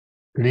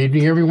Good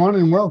evening, everyone,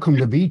 and welcome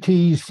to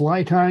BT's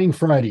Fly Tying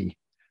Friday.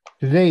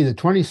 Today, the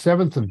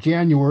 27th of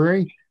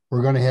January,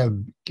 we're going to have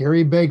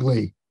Gary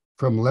Begley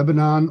from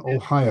Lebanon,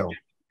 Ohio.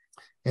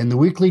 And the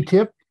weekly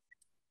tip,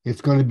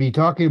 it's going to be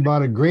talking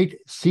about a great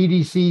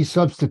CDC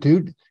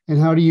substitute and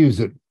how to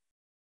use it.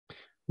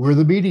 We're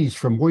the BTs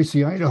from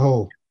Boise,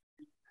 Idaho.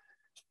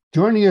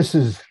 Joining us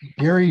is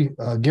Gary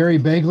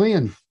Begley,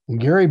 and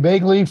Gary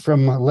Begley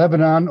from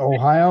Lebanon,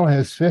 Ohio,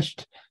 has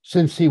fished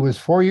since he was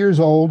 4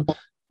 years old,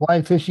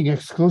 fly fishing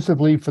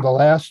exclusively for the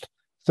last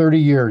 30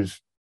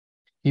 years.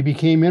 He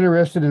became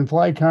interested in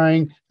fly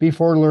tying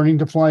before learning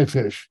to fly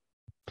fish.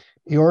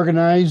 He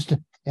organized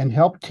and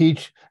helped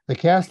teach the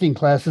casting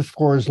classes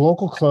for his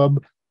local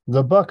club,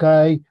 the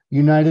Buckeye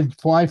United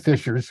Fly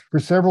Fishers, for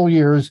several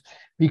years,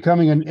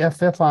 becoming an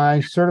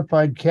FFI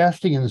certified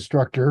casting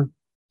instructor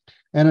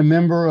and a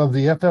member of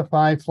the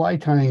FFI fly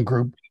tying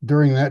group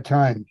during that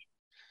time.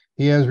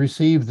 He has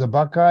received the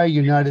Buckeye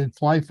United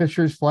Fly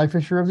Fishers Fly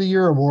Fisher of the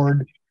Year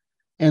Award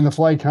and the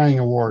Fly Tying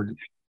Award.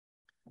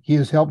 He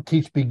has helped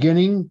teach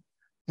beginning,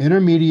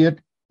 intermediate,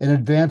 and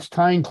advanced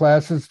tying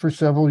classes for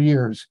several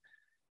years.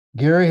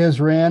 Gary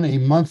has ran a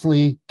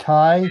monthly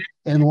tie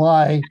and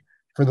lie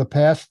for the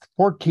past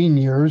 14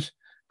 years,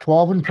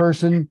 12 in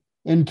person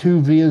and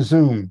 2 via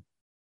Zoom.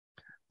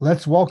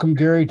 Let's welcome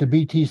Gary to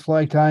BT's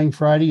Fly Tying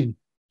Friday.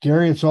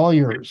 Gary, it's all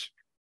yours.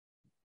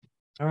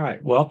 All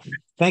right. Well,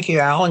 thank you,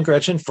 Al and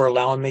Gretchen, for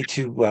allowing me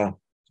to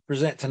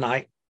present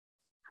tonight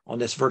on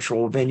this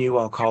virtual venue,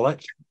 I'll call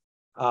it.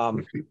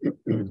 Al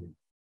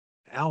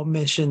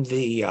mentioned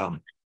the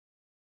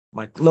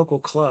my local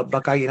club,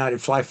 Buckeye United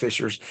Fly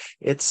Fishers.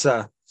 It's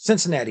a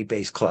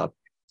Cincinnati-based club,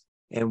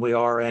 and we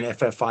are an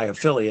FFI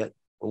affiliate,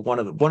 or one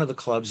of the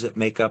clubs that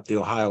make up the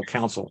Ohio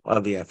Council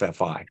of the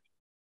FFI.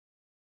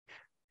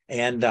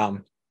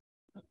 And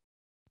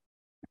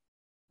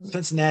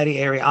Cincinnati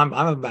area, I'm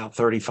about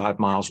 35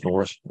 miles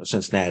north of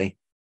Cincinnati,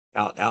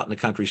 out in the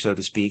country, so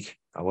to speak,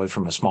 away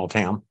from a small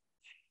town.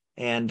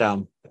 And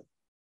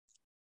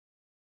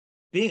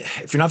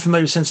if you're not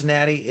familiar with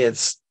Cincinnati,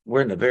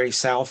 we're in the very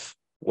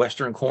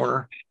southwestern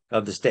corner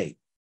of the state,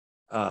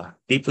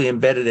 deeply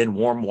embedded in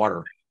warm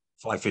water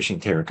fly fishing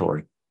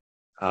territory.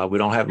 We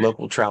don't have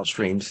local trout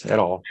streams at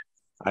all.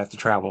 I have to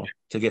travel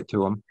to get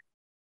to them.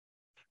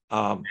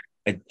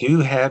 I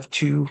do have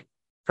 2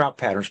 trout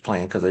patterns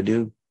planned because I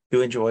do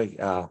enjoy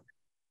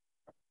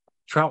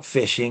trout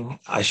fishing.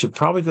 I should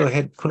probably go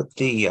ahead and put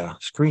the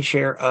screen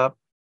share up.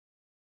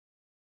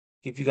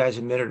 Give you guys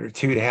a minute or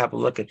two to have a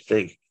look at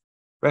the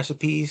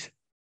recipes.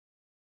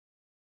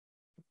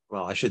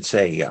 Well, I should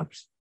say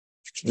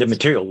the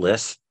material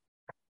list.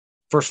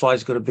 First fly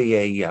is going to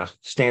be a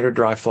standard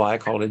dry fly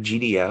called a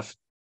GDF,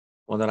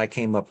 one that I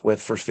came up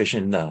with for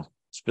fishing the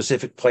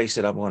specific place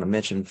that I'm going to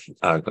mention,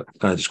 going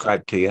to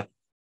describe to you.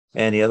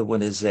 And the other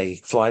one is a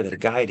fly that a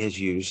guide has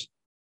used,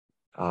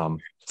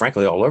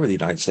 frankly, all over the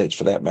United States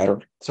for that matter.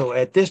 So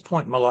at this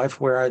point in my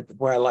life, where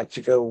I like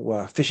to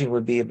go fishing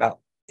would be about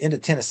into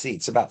Tennessee.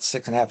 It's about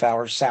 6.5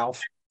 hours south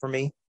for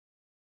me,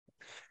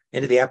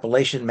 into the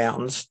Appalachian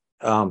Mountains,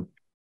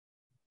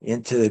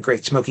 into the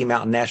Great Smoky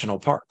Mountain National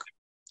Park.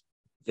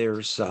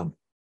 There's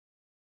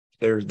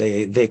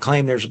they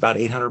claim there's about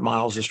 800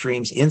 miles of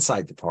streams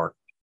inside the park,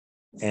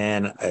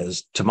 and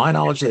as to my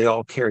knowledge, they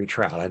all carry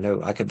trout. I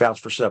know I could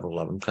vouch for several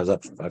of them because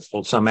I've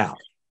pulled some out.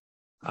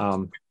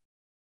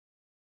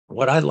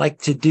 What I like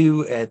to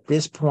do at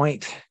this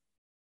point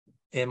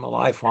in my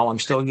life, while I'm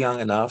still young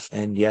enough,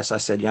 and yes, I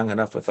said young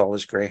enough with all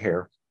this gray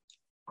hair,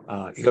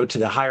 you go to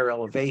the higher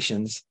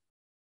elevations,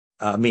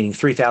 meaning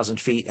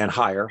 3,000 feet and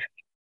higher.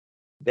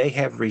 They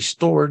have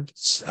restored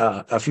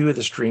a few of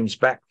the streams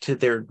back to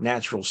their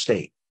natural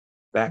state,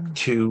 back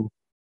to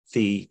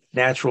the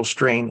natural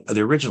strain,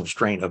 the original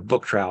strain of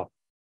brook trout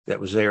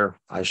that was there,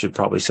 I should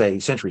probably say,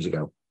 centuries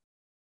ago.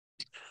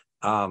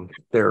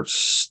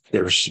 It's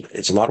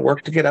a lot of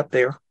work to get up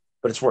there,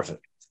 but it's worth it.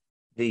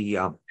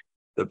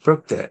 The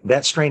brook,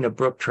 that strain of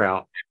brook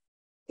trout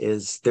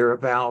they're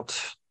about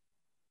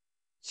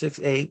 6,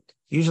 8.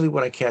 Usually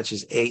what I catch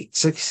is 8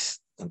 to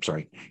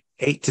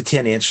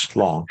 10 inch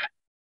long.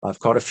 I've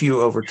caught a few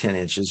over 10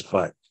 inches,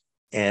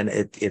 and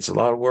it's a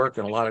lot of work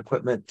and a lot of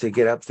equipment to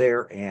get up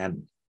there,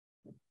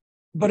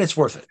 but it's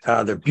worth it.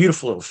 They're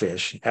beautiful little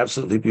fish,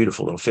 absolutely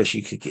beautiful little fish.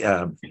 You could,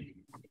 I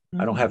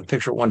don't have a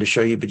picture of one to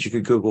show you, but you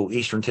could Google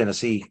Eastern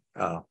Tennessee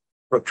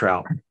brook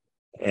trout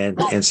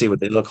and see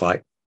what they look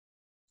like.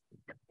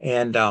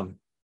 And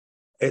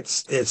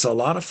it's a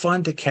lot of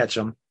fun to catch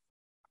them.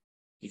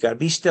 You got to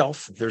be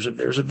stealth. There's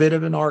a bit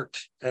of an art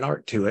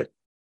to it,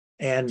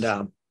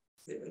 and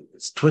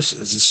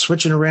it's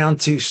switching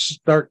around to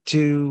start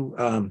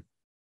to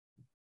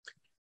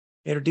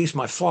introduce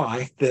my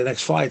fly. The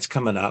next fly that's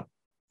coming up.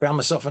 Found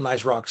myself a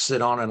nice rock to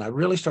sit on, and I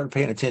really started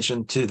paying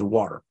attention to the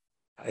water,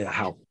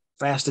 how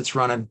fast it's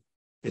running.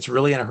 It's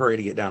really in a hurry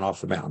to get down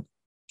off the mountain.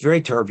 It's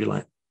very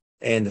turbulent,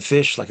 and the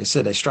fish, like I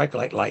said, they strike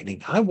like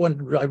lightning. I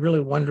really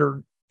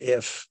wonder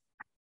if,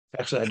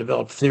 actually, I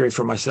developed a theory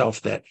for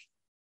myself that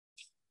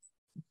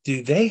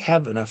do they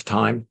have enough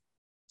time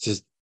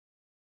to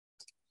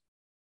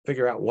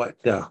figure out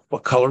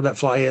what color that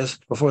fly is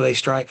before they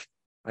strike.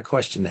 I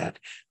question that.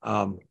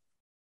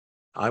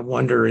 I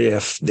wonder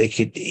if they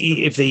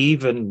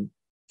even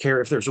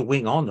care if there's a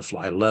wing on the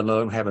fly, let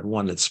alone having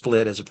one that's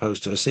split as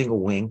opposed to a single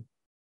wing.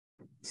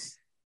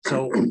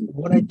 So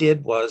what I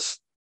did was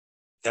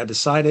I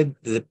decided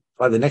that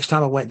by the next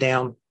time I went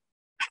down,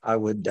 I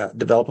would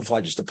develop a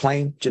fly, just a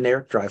plain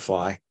generic dry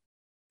fly,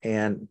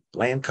 and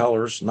bland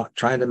colors, not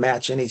trying to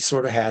match any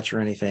sort of hatch or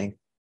anything,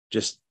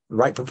 just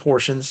right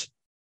proportions,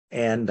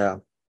 and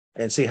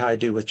see how I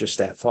do with just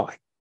that fly.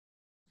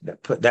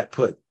 That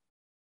put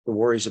the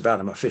worries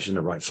about am I fishing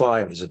the right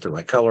fly, is it the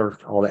right color,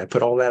 all that.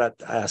 Put all that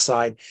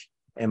aside,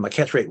 and my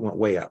catch rate went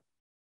way up.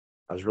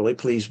 I was really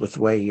pleased with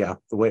the way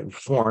it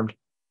performed.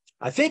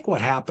 I think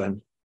what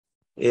happened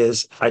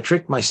is I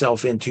tricked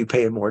myself into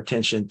paying more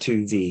attention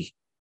to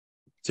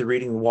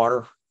reading the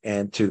water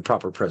and to the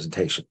proper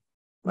presentation.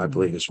 I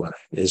believe is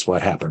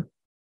what happened.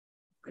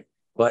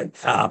 But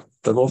the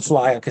little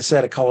fly, like I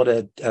said, I call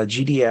it a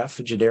GDF,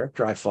 a generic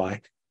dry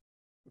fly.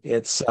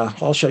 It's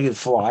I'll show you the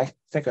fly. I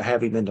think I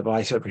have him in the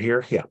device over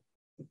here. Yeah,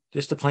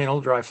 just a plain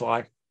old dry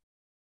fly.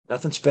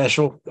 Nothing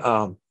special,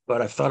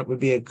 but I thought it would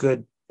be a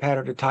good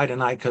pattern to tie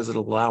tonight because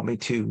it'll allow me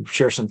to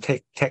share some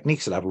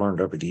techniques that I've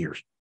learned over the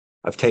years.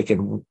 I've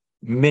taken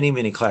many,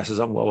 many classes.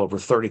 I'm well over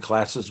 30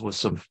 classes with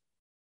some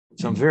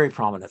very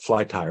prominent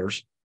fly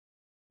tyers.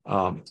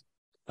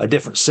 A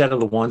different set of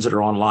the ones that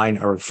are online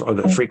or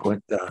the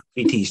frequent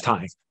BT's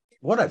tying.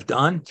 What I've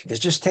done is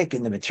just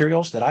taken the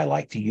materials that I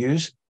like to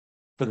use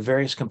for the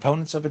various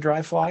components of a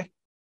dry fly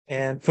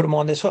and put them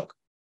on this hook.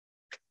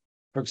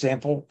 For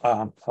example,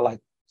 I like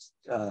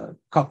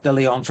Coq de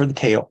Leon for the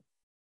tail.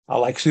 I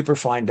like super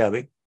fine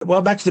dubbing.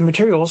 Well, back to the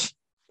materials.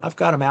 I've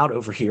got them out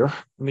over here.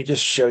 Let me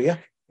just show you.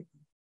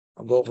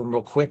 I'll go over them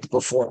real quick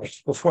before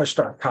I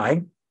start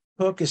tying.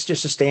 Hook is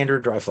just a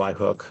standard dry fly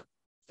hook.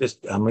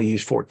 I'm going to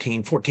use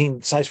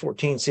 14. Size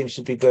 14 seems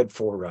to be good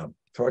for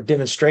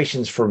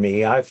demonstrations for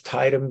me. I've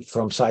tied them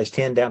from size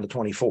 10 down to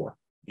 24.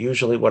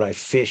 Usually what I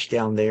fish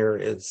down there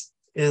is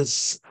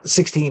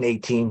 16,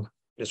 18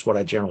 is what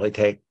I generally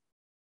take.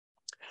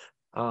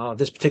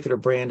 This particular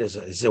brand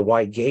is a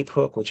wide gape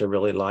hook, which I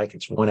really like.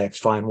 It's 1X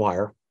fine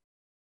wire.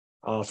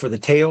 For the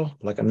tail,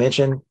 like I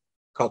mentioned,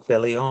 Coq de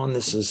Leon.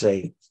 This is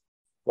a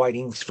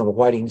Whiting's from a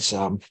Whiting's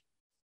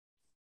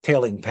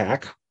tailing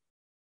pack.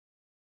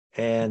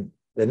 And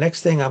the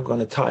next thing I'm going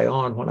to tie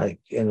on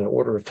in the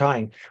order of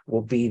tying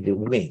will be the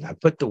wing. I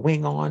put the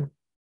wing on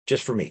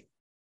just for me.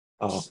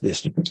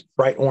 This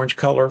bright orange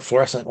color,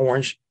 fluorescent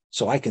orange,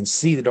 so I can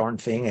see the darn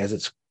thing as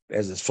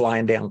it's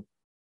flying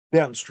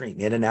downstream,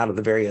 in and out of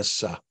the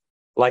various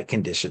light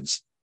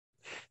conditions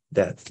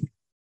that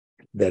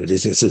it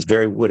is. This is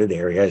very wooded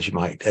area, as you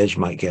might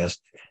guess.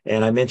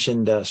 And I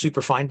mentioned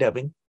super fine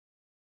dubbing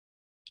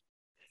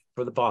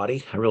for the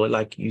body. I really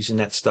like using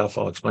that stuff.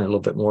 I'll explain a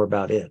little bit more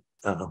about it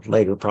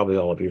later. Probably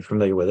all of you are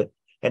familiar with it.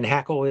 And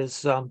hackle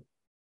is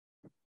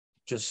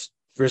just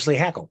grizzly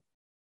hackle.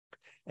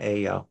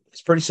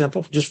 It's pretty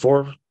simple, just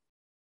four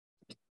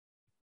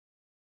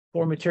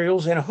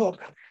materials and a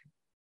hook.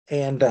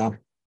 And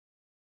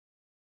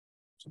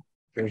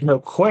there's no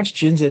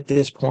questions at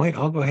this point.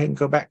 I'll go ahead and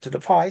go back to the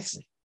device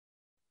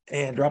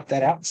and drop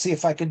that out and see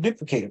if I can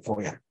duplicate it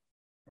for you.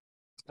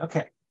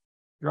 Okay,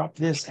 drop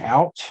this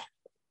out.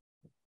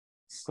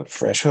 Put a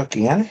fresh hook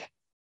in.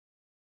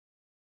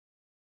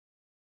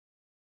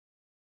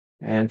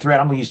 And thread,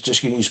 I'm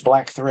just going to use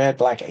black thread,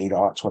 black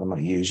 8/0. What I'm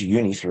going to use,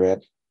 uni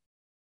thread.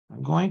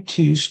 I'm going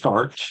to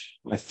start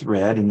my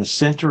thread in the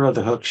center of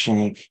the hook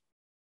shank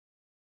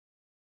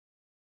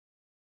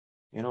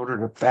in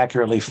order to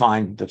accurately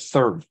find the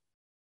third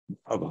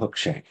of a hook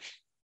shank.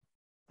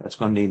 That's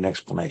going to need an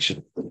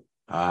explanation.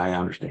 I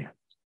understand.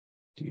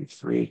 2,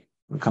 3.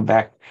 We'll come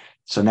back.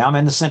 So now I'm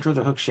in the center of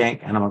the hook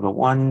shank, and I'm going to go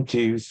 1,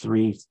 2,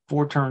 3,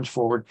 4 turns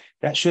forward.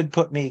 That should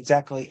put me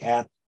exactly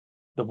at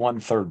the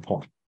 1/3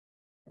 point.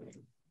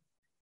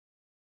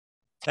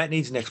 That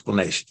needs an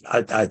explanation.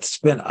 It's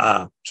been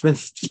a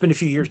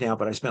few years now,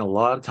 but I spent a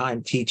lot of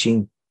time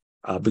teaching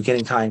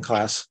beginning tying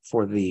class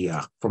for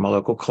my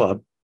local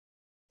club,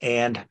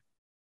 and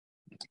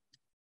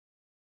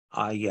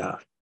I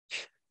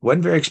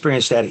wasn't very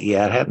experienced at it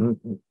yet. Hadn't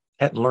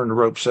learned the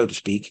rope, so to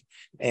speak.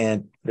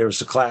 And there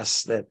was a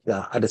class that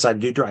I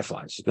decided to do dry flies.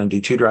 I was going to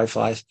do 2 dry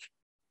flies,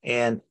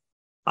 and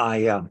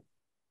I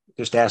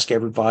just asked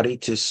everybody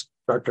to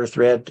start their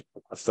thread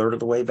 1/3 of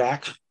the way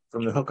back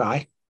from the hook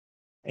eye,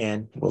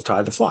 and we'll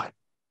tie the fly.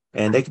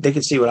 And they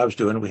could see what I was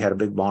doing. We had a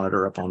big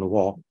monitor up on the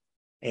wall,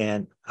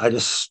 and I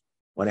just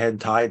went ahead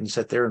and tied and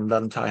sat there and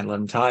let them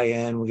tie.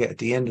 And we get at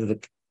the end of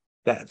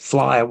that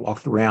fly, I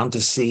walked around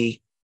to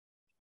see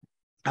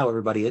how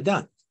everybody had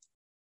done.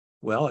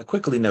 Well, I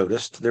quickly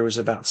noticed there was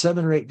about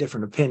 7 or 8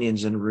 different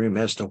opinions in the room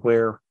as to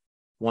where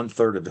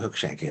 1/3 of the hook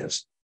shank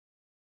is.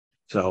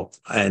 So,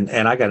 and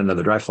I got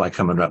another dry fly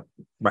coming up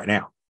right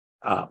now.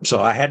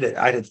 So I had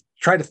to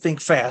try to think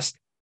fast,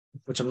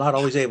 which I'm not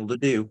always able to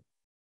do.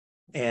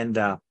 And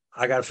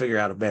I got to figure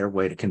out a better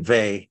way to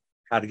convey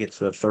how to get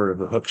to 1/3 of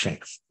the hook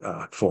shank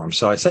for them.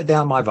 So I set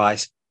down my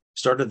vise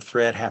started the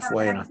thread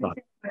halfway, and I thought,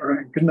 all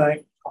right, good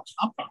night.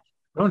 I'm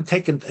going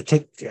to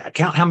take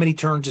count how many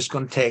turns it's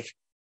going to take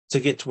to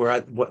get to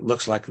where what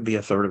looks like to be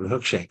a third of the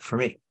hook shank for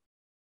me.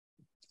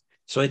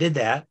 So I did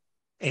that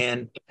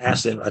and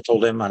asked him. I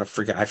told him I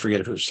forget if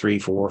it was 3,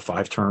 4, or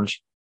 5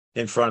 turns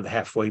in front of the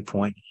halfway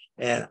point,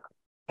 and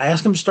I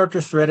asked him to start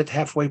their thread at the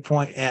halfway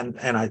point, and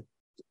I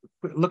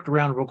looked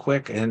around real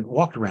quick and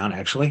walked around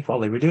actually while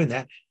they were doing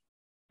that.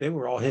 They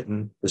were all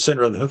hitting the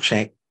center of the hook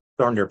shank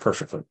darn near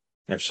perfectly.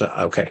 So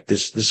okay,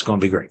 this is going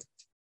to be great.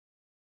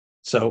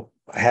 So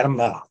I had him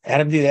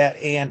do that,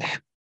 and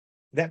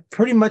that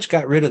pretty much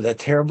got rid of the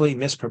terribly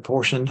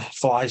misproportioned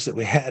flies that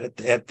we had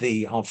at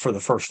the for the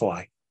first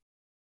fly.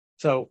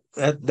 So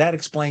that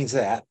explains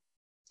that.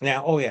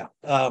 Now,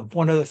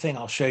 one other thing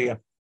I'll show you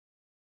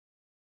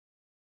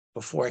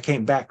before I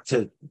came back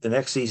to the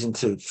next season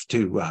to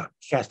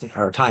casting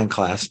or tying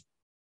class.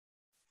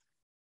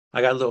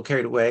 I got a little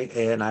carried away,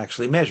 and I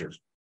actually measured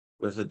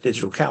with a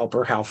digital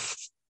caliper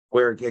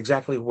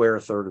exactly where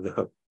a third of the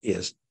hook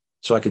is,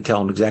 so I could tell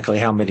them exactly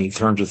how many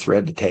turns of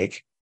thread to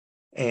take.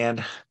 And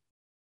if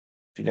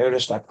you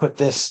noticed,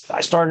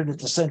 I started at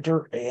the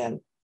center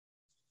and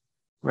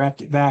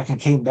wrapped it back and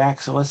came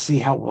back. So let's see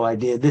how well I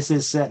did. This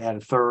is set at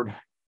a third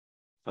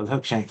of the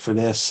hook shank for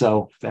this,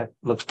 so that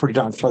looks pretty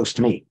darn close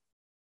to me.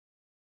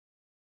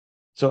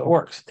 So it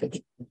works.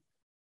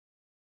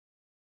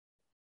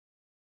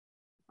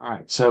 All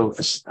right, so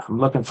I'm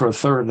looking for a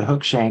third of the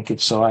hook shank.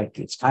 It's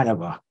kind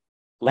of a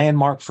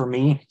landmark for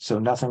me, so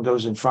nothing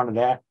goes in front of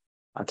that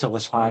until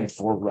it's time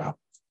for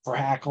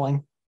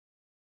hackling.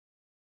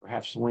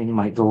 Perhaps the wing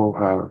might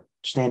go,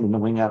 standing the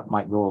wing up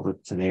might go over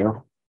to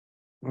there.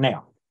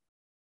 Now,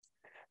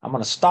 I'm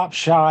going to stop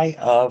shy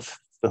of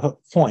the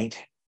hook point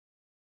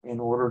in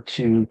order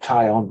to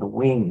tie on the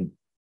wing.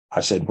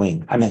 I said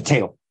wing, I meant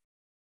tail.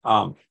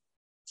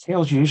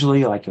 Tail's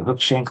usually like a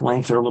hook shank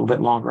length or a little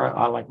bit longer.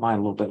 I like mine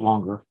a little bit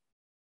longer.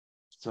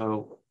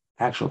 So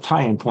actual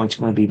tie-in point's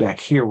going to be back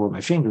here where my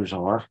fingers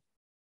are.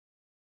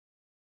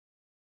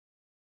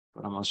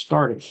 But I'm going to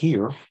start it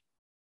here. Now,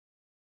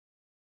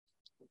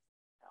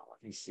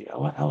 let me see.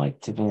 I like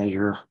to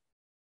measure,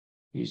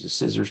 use the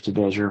scissors to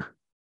measure.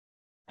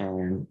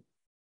 And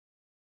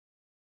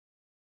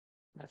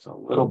that's a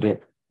little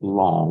bit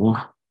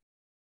long.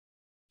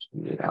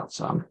 Smooth it out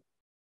some.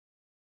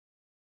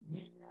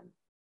 And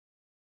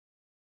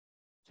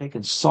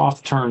taking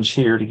soft turns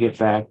here to get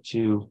back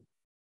to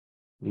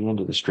the end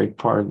of the straight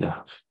part of the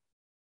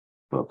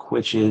hook,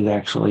 which is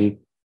actually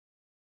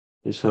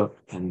this hook,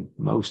 and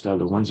most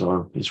other ones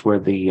is where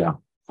the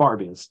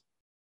barb is.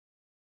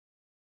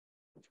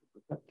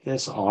 Cut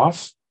this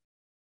off.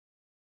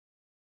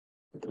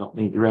 I don't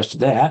need the rest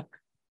of that.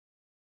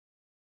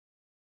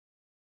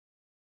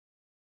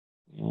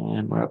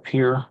 And we're up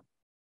here.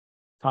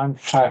 Time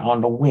to tie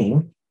on the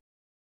wing.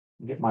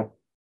 Get my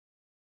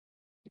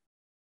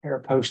hair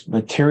post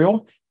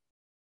material.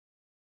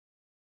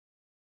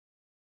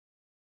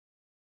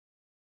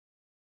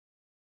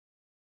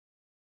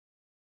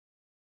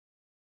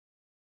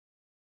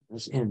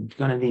 This is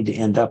going to need to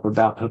end up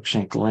about hook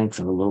shank length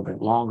and a little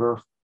bit longer.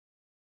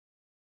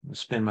 I'll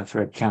spin my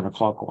thread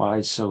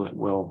counterclockwise so it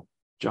will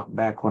jump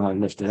back when I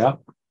lift it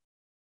up.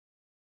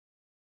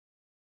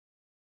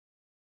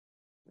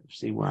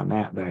 See where I'm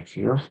at back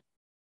here.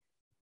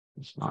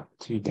 It's not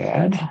too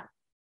bad.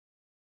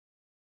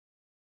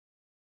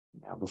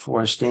 Now,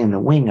 before I stand the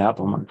wing up,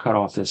 I'm going to cut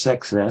off this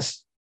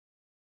excess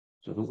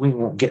so the wing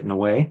won't get in the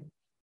way.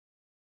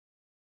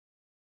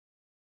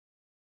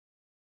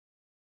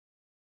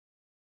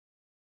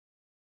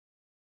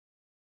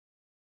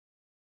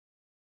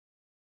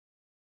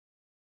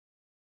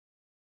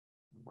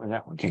 Where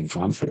that one came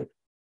from.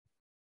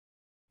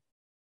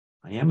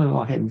 I am going to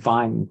go ahead and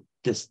bind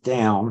this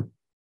down.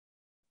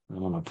 I'm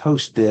going to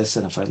post this,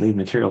 and if I leave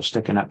material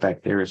sticking up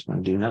back there, it's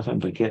going to do nothing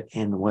but get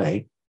in the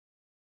way.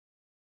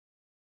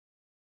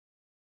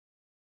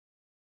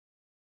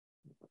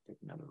 Take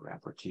another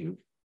wrap or two.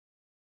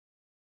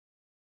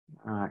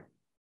 All right.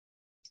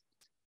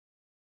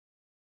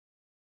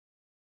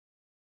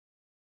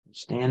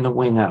 Stand the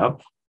wing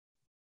up.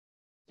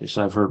 This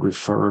I've heard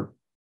referred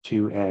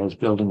to as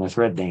building a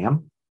thread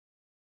dam.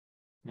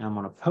 Now I'm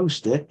going to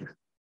post it.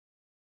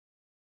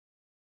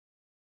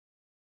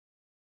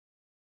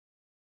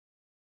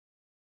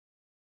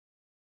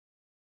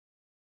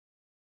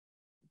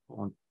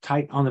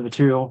 Tight on the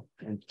material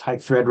and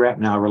tight thread wrap.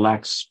 Now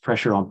relax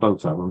pressure on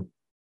both of them.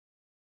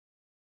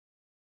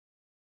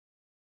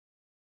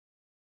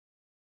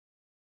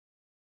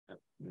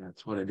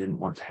 That's what I didn't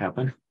want to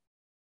happen.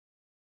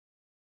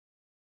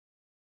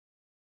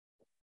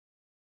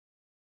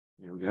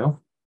 There we go.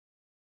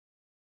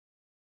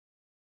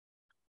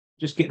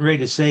 Just getting ready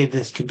to say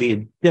this could be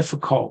a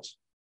difficult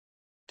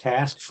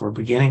task for a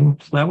beginning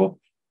level,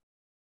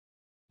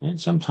 and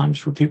sometimes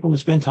for people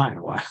that's been tying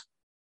a while.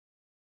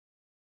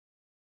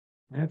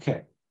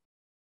 Okay,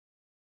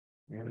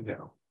 there we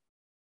go.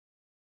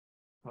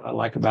 What I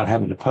like about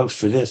having to post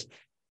for this,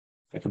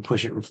 I can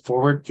push it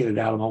forward, get it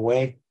out of my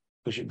way,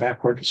 push it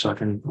backward so I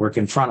can work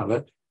in front of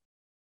it.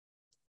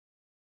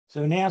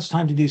 So now it's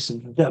time to do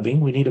some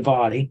dubbing. We need a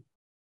body.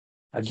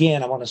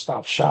 Again, I want to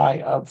stop shy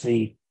of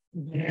the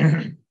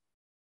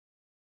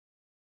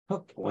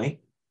hook point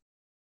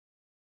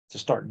to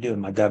start doing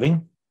my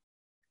dubbing.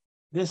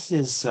 This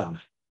is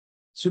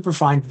super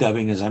fine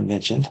dubbing, as I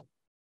mentioned.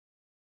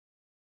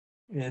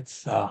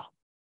 It's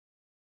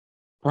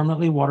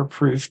permanently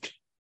waterproofed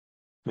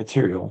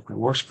material. It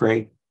works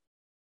great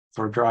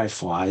for dry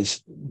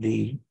flies.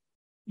 You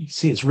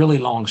see, it's really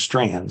long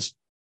strands.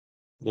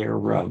 They're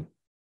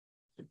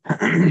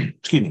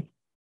excuse me,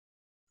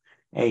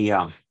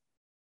 the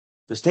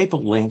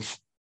staple length,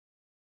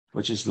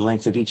 which is the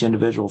length of each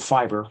individual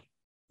fiber,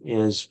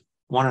 is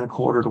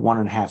 1.25 to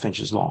 1.5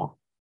 inches long.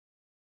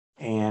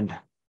 And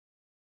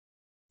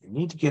you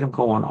need to get them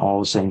going all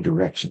the same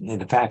direction. In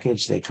the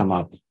package, they come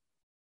up,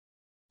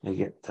 they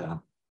get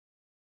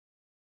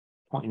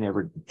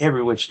pointing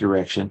every which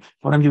direction.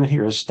 What I'm doing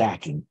here is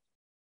stacking.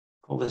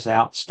 Pull this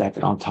out, stack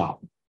it on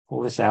top.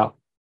 Pull this out,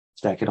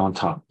 stack it on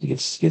top. You get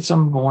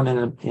some going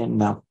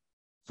in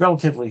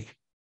relatively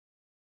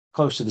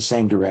close to the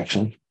same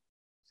direction.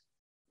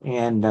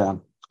 And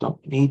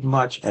don't need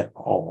much at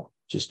all,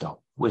 just a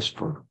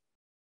whisper,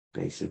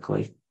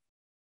 basically.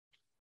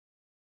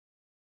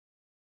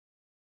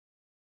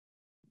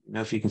 I don't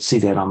know if you can see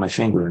that on my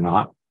finger or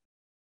not.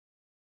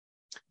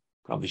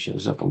 Probably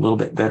shows up a little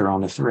bit better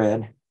on the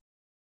thread.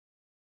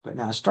 But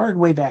now I started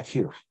way back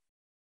here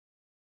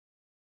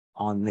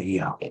on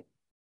the, I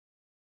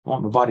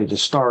want my body to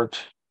start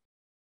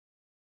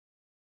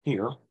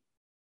here. Let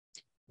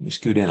me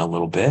scoot in a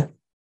little bit.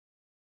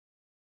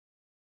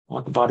 I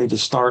want the body to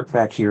start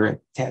back here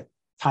at that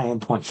tie-in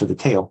point for the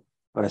tail,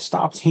 but I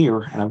stopped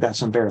here and I've got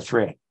some bare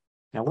thread.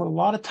 Now, what a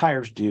lot of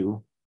tires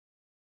do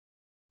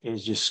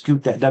is just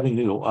scoot that dubbing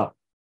needle up.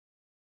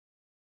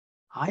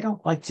 I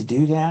don't like to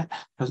do that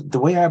because the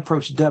way I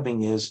approach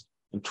dubbing is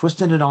I'm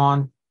twisting it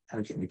on and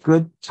I'm getting a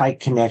good tight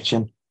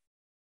connection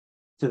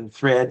to the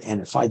thread.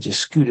 And if I just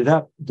scoot it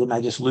up, didn't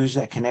I just lose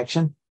that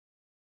connection?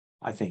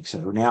 I think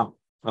so. Now,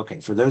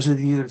 okay, for those of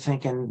you that are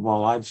thinking,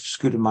 well, I've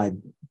scooted my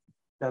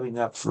dubbing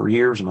up for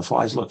years and the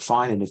flies look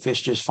fine and the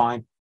fish just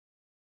fine,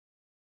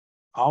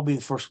 I'll be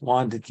the first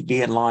one to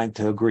be in line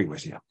to agree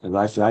with you.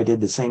 Because I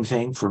did the same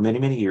thing for many,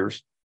 many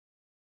years.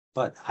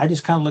 But I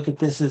just kind of look at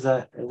this as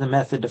a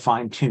method to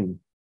fine tune.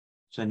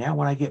 So now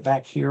when I get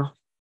back here,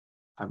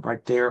 I'm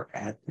right there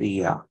at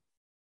the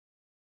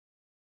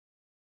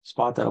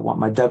spot that I want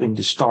my dubbing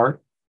to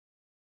start.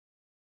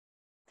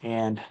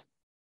 And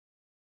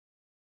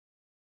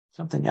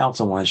something else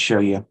I want to show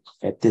you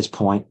at this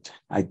point.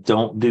 I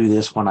don't do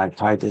this when I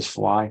tie this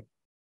fly,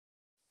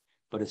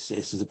 but this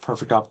is a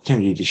perfect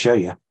opportunity to show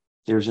you.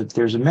 There's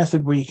a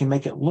method where you can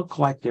make it look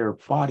like there are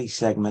body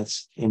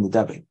segments in the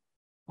dubbing.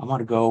 I'm going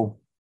to go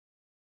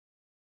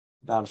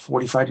about a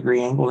 45-degree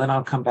angle, then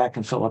I'll come back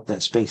and fill up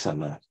that space I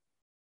left.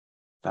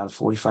 About a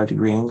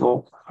 45-degree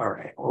angle,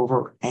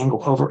 or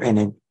angle over, and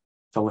then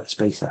fill that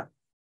space up.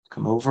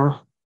 Come over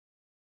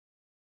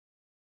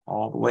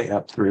all the way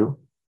up through.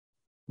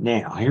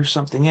 Now, here's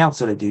something else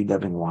that I do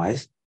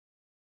dubbing-wise.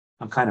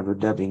 I'm kind of a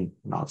dubbing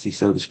Nazi,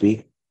 so to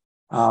speak.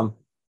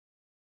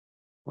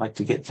 Like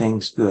to get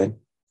things good.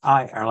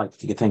 I like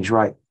to get things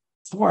right.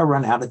 Before I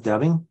run out of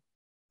dubbing,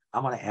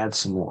 I'm going to add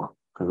some more,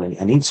 because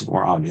I need some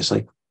more,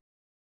 obviously.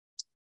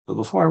 But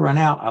before I run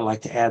out, I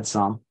like to add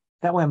some.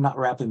 That way I'm not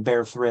wrapping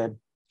bare thread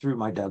through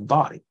my dub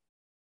body.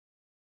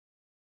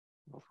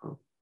 Over,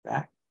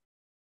 back,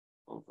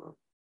 over,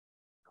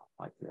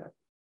 like that.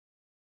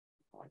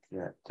 Like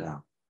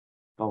that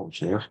bulge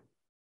there.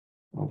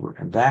 Over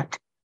and back.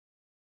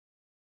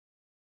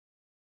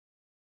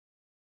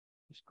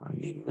 Just going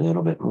to need a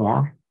little bit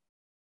more.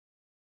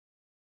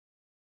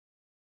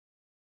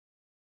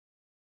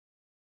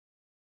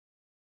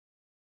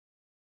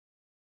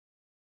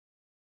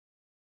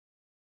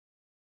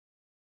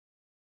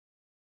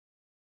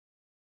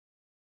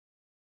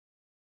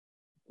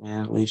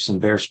 And leave some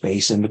bare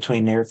space in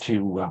between there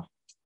to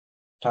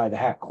tie the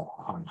hackle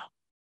on,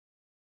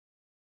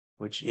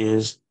 which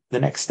is the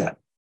next step.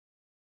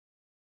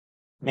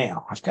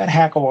 Now, I've got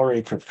hackle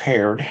already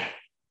prepared.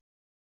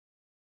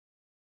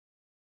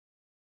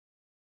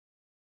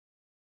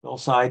 Dull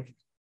side,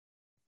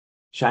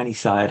 shiny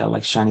side. I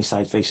like shiny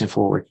side facing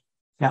forward.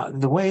 Now,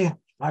 the way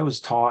I was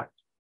taught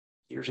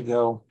years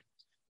ago,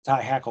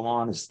 tie hackle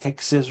on is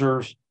take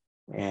scissors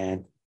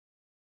and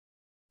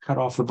cut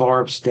off the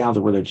barbs down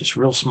to where they're just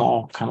real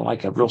small, kind of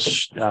like a real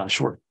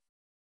short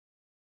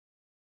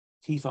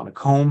teeth on a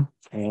comb,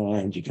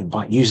 and you can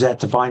use that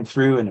to bind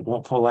through and it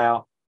won't pull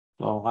out.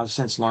 Well, I've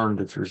since learned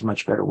that there's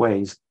much better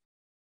ways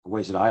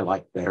that I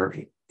like better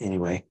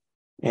anyway.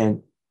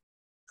 And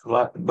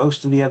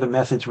most of the other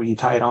methods where you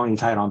tie it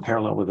on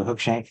parallel with a hook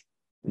shank.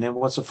 And then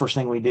what's the first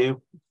thing we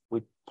do?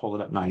 We pull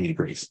it up 90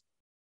 degrees.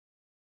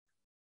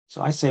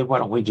 So I say, why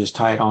don't we just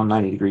tie it on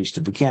 90 degrees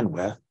to begin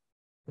with?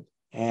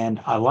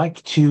 And I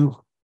like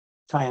to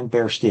tie in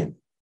bare stem.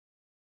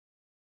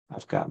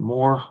 I've got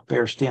more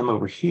bare stem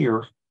over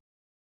here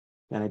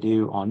than I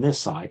do on this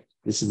side.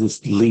 This is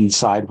this lead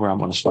side where I'm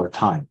going to start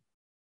tying,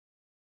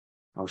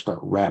 or start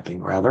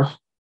wrapping rather.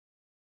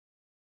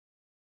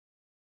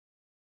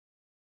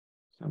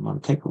 So I'm going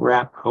to take a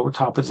wrap over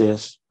top of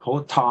this, pull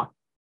it taut,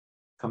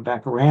 come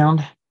back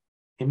around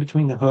in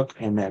between the hook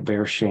and that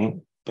bare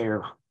stem,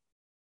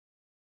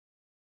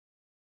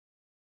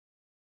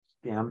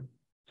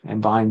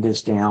 and bind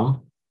this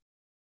down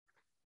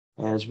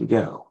as we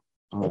go.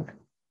 All right.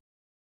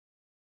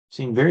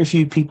 Seen very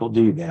few people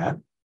do that.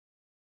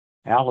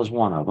 Al is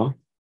one of them.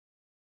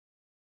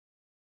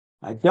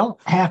 I don't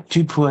have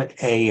to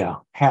put a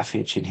half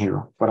hitch in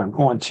here, but I'm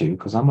going to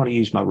because I'm going to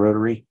use my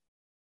rotary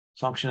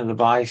function of the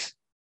vise.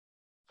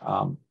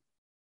 I'm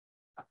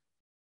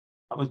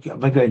going to go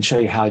ahead and show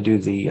you how I do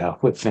the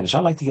whip finish. I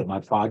like to get my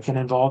bodkin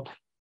involved.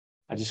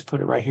 I just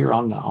put it right here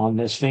on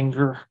this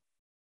finger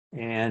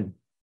and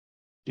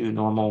do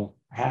normal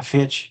half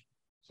hitch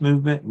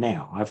movement.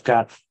 Now I've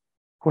got, of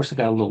course, I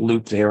got a little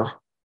loop there,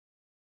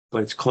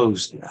 but it's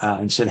closed.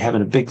 Instead of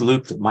having a big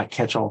loop that might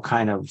catch all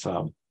kind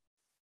of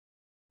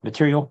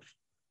material,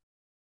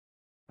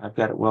 I've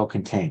got it well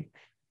contained.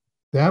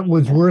 That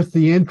was worth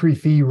the entry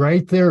fee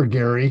right there,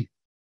 Gary.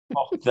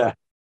 Oh,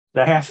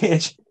 the half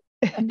hitch.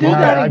 Do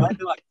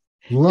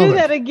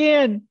that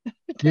again.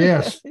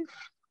 Yes.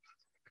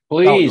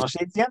 Please.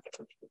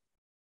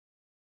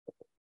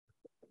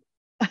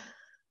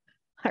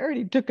 I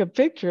already took a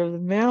picture of the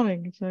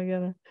mounting, so I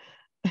gotta.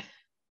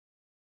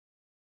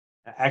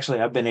 Actually,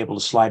 I've been able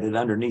to slide it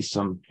underneath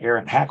some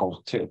errant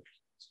hackle too.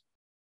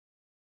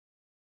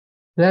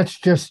 That's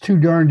just too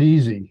darned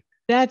easy.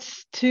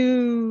 That's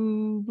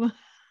too.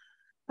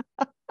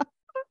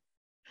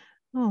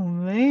 Oh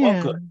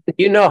man! Well, good.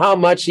 You know how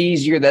much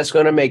easier that's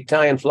going to make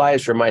tying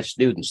flies for my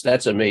students.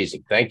 That's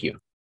amazing. Thank you.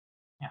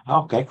 Yeah.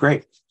 Okay,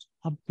 great.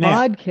 A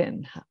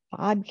bodkin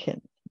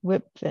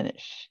whip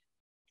finish.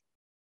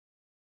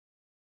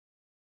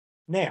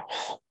 Now,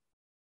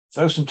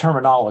 throw some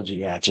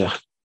terminology at you.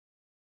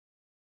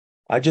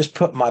 I just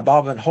put my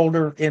bobbin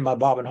holder in my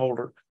bobbin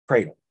holder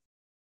cradle.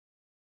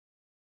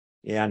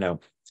 Yeah, I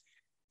know.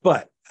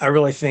 But I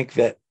really think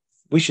that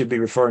we should be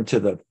referring to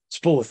the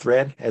spool of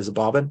thread as a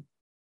bobbin.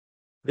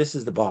 This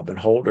is the bobbin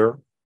holder.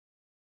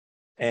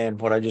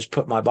 And what I just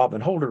put my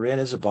bobbin holder in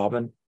is a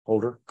bobbin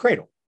holder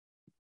cradle.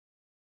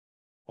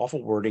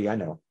 Awful wordy, I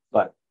know.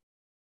 But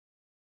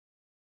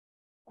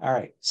all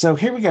right, so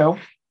here we go.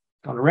 I'm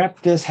going to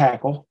wrap this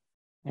hackle.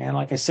 And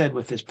like I said,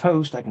 with this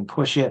post, I can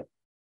push it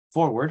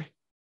forward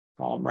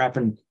while I'm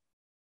wrapping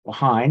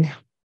behind.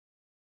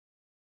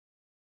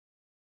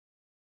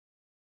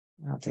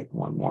 I'll take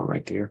one more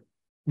right there.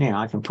 Now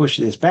I can push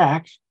this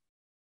back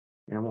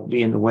and it won't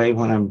be in the way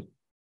when I'm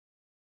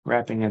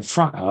wrapping in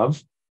front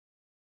of.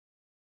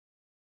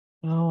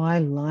 Oh, I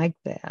like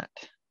that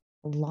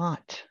a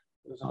lot.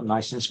 It was all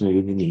nice and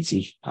smooth and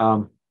easy.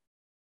 Now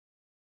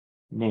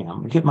I'm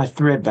going to get my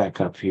thread back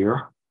up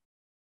here.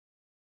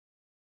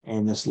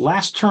 And this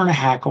last turn of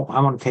hackle, I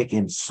want to take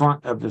in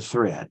front of the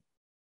thread.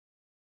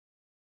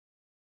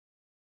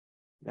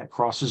 That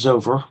crosses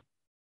over.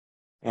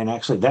 And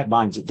actually, that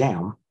binds it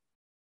down.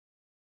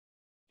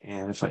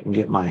 And if I can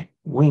get my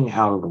wing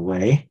out of the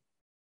way,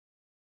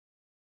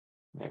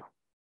 there.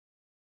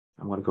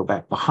 I'm going to go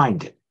back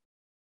behind it.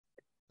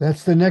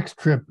 That's the next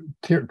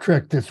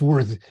trick that's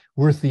worth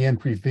the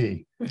entry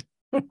fee.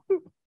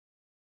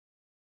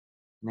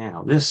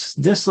 Now, this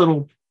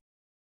little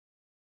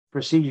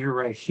procedure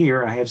right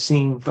here, I have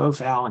seen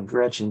both Al and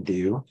Gretchen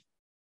do.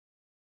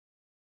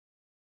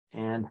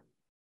 And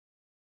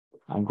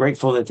I'm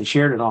grateful that they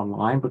shared it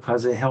online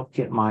because it helped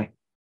get my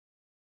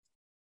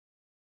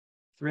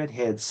thread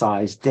head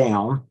size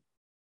down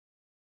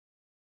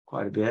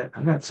quite a bit.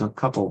 I got some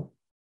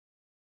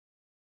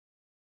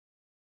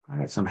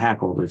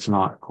hackle that's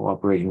not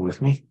cooperating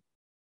with me.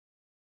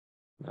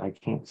 I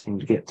can't seem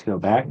to get to go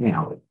back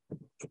now.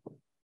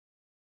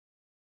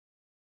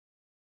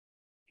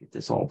 Get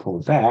this all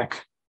pulled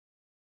back.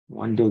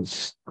 One did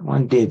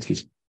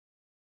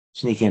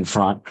sneak in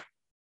front.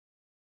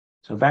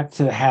 So back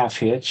to the half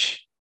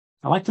hitch.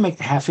 I like to make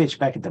the half hitch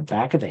back at the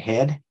back of the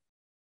head,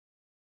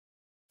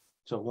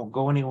 so it won't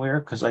go anywhere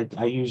because I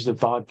use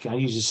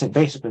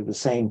basically the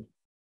same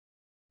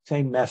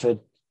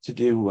method to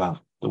do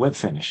the whip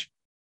finish.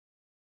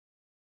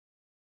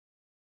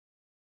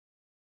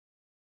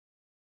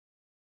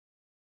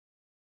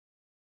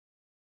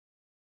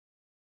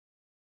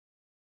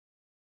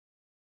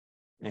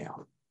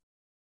 Now,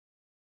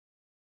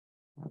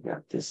 I've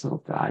got this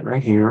little guy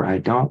right here. I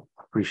don't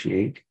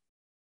appreciate.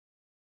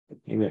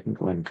 Maybe I can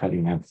go ahead and cut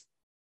him out.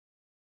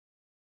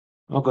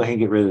 I'll go ahead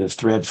and get rid of this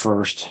thread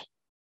first.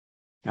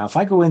 Now, if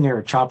I go in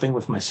there chopping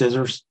with my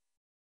scissors,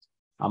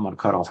 I'm going to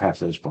cut off half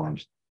those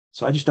barbs.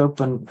 So I just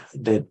open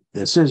the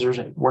scissors,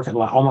 work it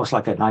almost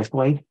like a knife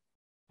blade,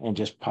 and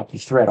just pop the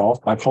thread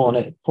off by pull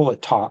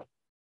it taut.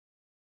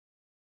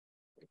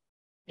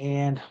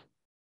 And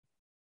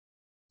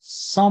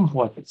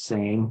somewhat the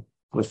same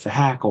with the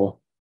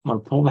hackle. I'm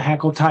going to pull the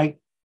hackle tight,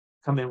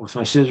 come in with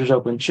my scissors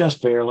open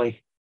just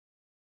barely,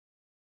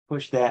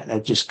 push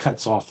that just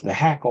cuts off the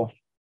hackle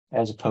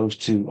as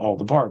opposed to all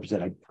the barbs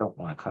that I don't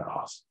want to cut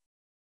off.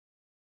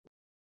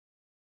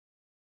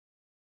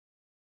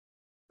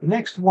 The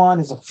next one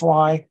is a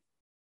fly.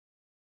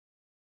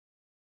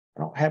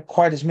 don't have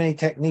quite as many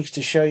techniques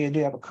to show you. I do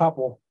have a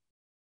couple,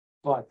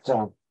 but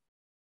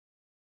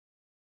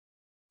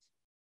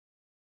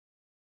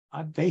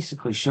I'm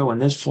basically showing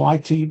this fly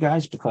to you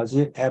guys because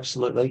it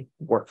absolutely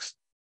works.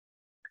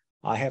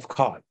 I have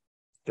caught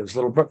those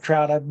little brook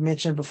trout I've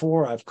mentioned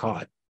before. I've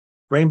caught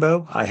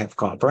rainbow. I have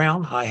caught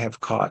brown. I have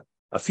caught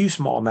a few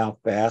smallmouth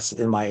bass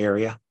in my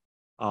area.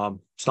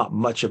 It's not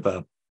much of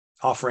a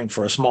offering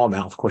for a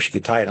smallmouth. Of course, you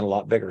could tie it in a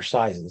lot bigger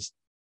sizes.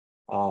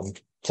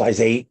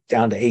 Size 8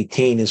 down to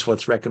 18 is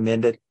what's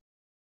recommended.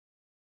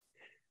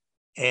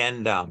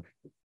 And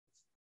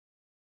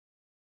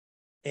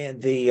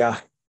the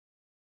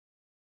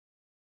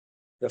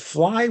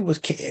fly was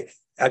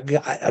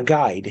a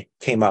guide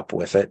came up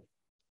with it.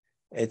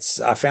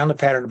 I found the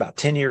pattern about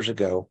 10 years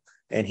ago,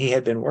 and he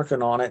had been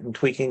working on it and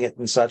tweaking it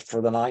and such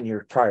for the 9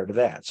 years prior to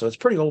that. So it's a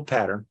pretty old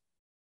pattern.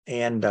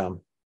 And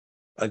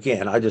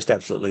again, I just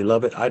absolutely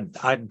love it.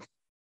 I'd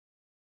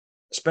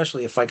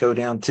especially if I go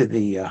down to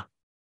the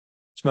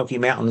Smoky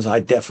Mountains, I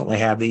definitely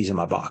have these in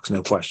my box,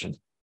 no question.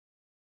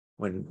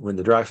 When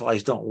the dry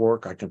flies don't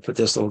work, I can put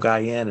this little guy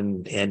in,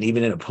 and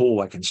even in a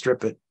pool, I can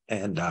strip it,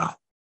 and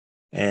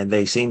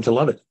they seem to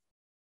love it.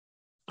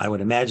 I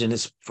would imagine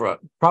it's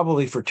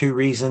probably for two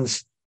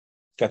reasons.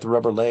 Got the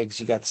rubber legs,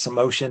 you got some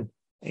motion,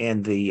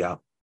 and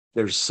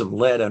there's some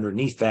lead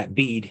underneath that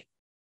bead,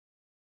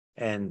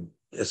 and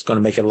it's going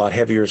to make it a lot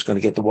heavier. It's going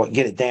to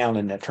get it down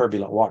in that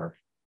turbulent water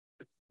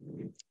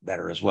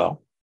better as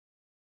well.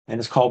 And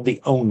it's called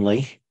the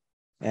Only.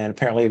 And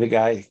apparently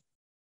the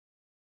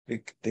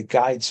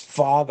guide's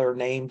father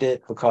named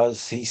it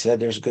because he said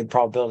there's a good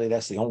probability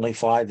that's the only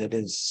fly that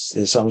his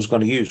son was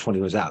going to use when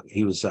he was out.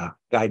 He was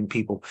guiding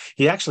people.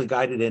 He actually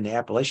guided in the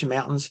Appalachian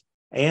Mountains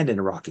and in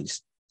the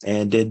Rockies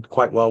and did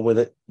quite well with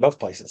it both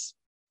places.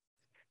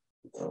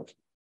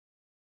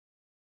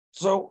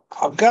 So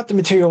I've got the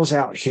materials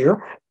out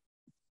here.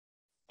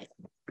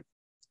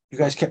 You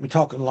guys kept me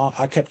talking long.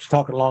 I kept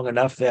talking long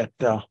enough that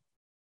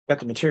got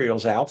the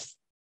materials out.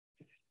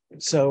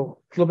 So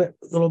a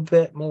little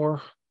bit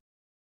more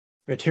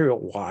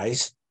material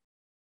wise.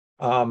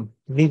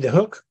 Need the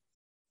hook.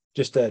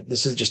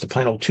 This is just a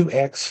plain old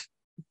 2X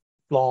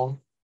long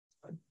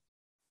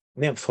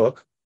nymph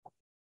hook.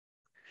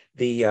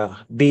 The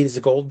bead is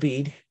a gold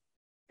bead,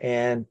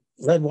 and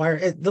lead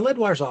wire. The lead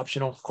wire is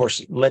optional, of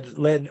course.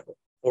 Lead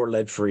or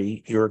lead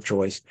free, your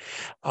choice.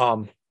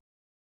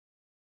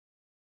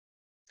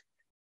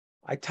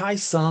 I tie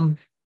some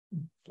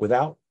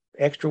without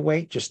extra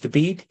weight, just the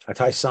bead. I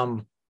tie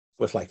some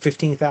with like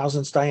 15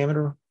 thousandths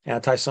diameter, and I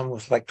tie some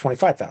with like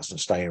 25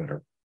 thousandths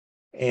diameter.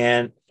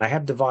 And I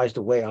have devised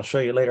a way, I'll show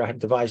you later, I have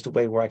devised a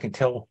way where I can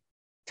tell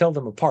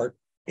them apart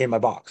in my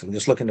box. And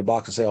just look in the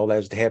box and say, oh,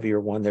 there's the heavier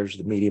one, there's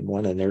the medium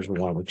one, and there's the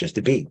one with just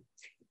a bead.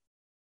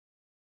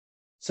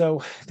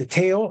 So the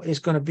tail is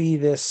going to be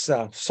this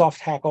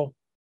soft hackle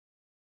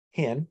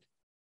hen.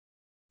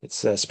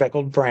 It's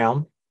speckled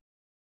brown.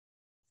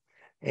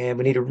 And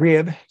we need a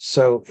rib.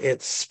 So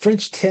it's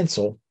French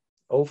tinsel,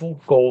 oval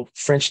gold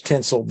French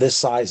tinsel. This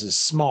size is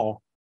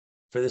small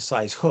for this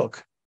size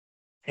hook.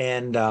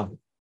 And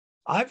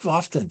I've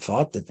often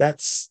thought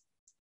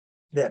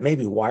that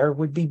maybe wire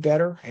would be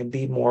better and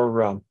be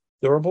more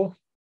durable.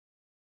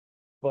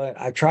 But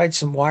I tried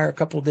some wire, a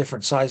couple of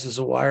different sizes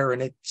of wire,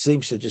 and it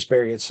seems to just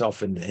bury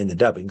itself in the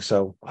dubbing.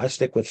 So I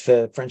stick with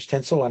French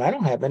tinsel, and I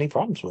don't have any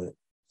problems with it,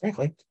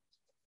 frankly.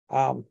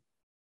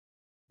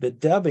 The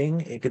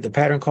dubbing, the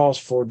pattern calls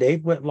for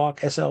Dave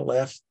Whitlock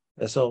SLF.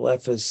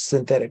 SLF is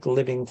synthetic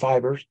living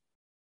fibers.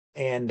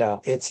 And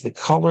it's the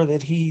color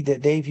that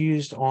Dave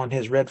used on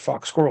his red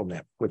fox squirrel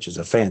nip, which is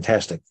a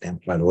fantastic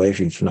nip, by the way, if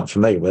you're not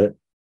familiar with it.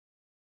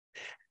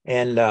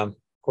 And of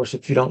course,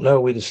 if you don't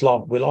know, we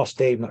lost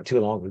Dave not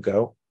too long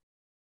ago.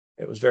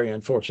 It was very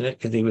unfortunate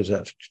because he was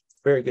a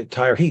very good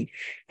tyer. He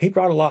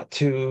brought a lot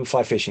to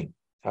fly fishing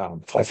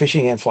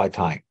and fly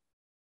tying.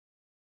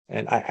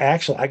 And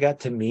I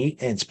got to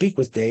meet and speak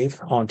with Dave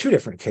on two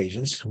different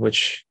occasions,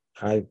 which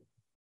I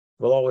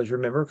will always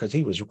remember because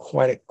he was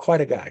quite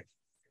a guy.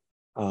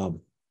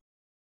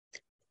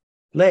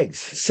 Legs,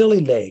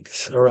 silly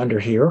legs are under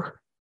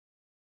here.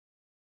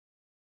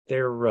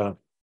 They're a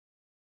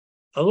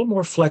little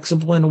more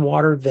flexible in the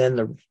water than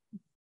the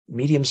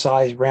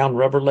medium-sized round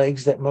rubber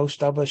legs that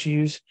most of us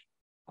use.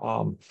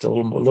 It's a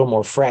little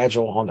more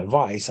fragile on the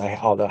vise.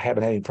 Although I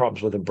haven't had any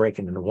problems with them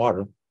breaking in the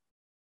water.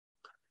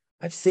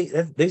 I've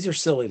seen these are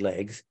silly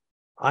legs.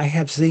 I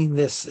have seen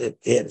this.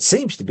 It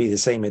seems to be the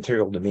same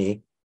material to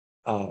me.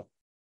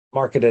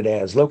 Marketed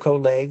as loco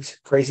legs,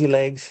 crazy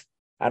legs.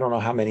 I don't know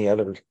how many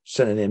other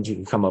synonyms you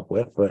can come up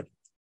with,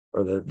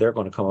 they're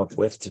going to come up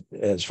with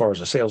as far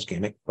as a sales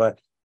gimmick.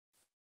 But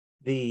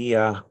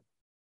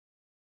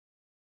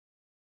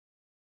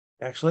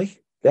actually,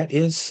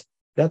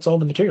 that's all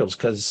the materials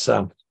because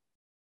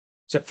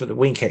except for the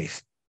wing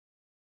case.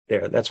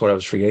 That's what I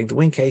was forgetting. The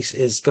wing case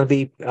is going to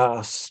be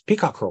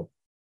peacock curl.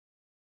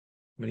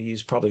 I'm going to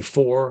use probably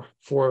four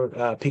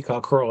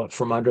peacock curl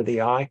from under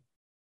the eye.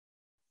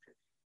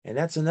 And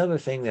that's another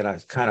thing that I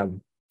kind of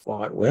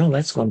thought, well,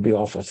 that's going to be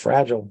awful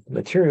fragile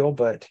material,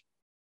 but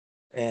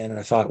And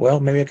I thought, well,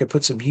 maybe I could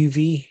put some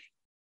UV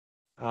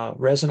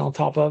resin on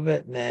top of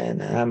it. And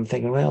then I'm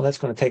thinking, well, that's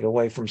going to take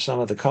away from some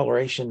of the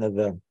coloration of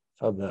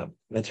the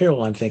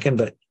material, I'm thinking.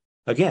 But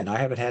again, I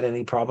haven't had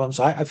any problems.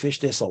 I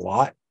fished this a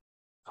lot.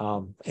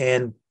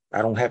 And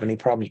I don't have any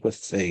problems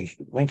with the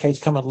wing cage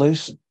coming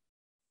loose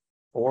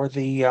or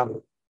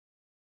the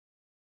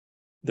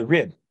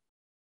rib.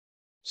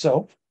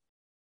 So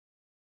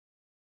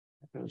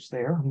that goes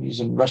there. I'm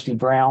using rusty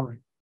brown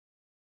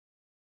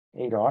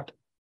 8/0.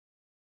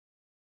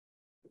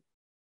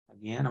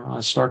 Again, I'm going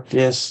to start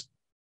this.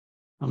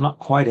 I'm not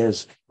quite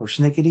as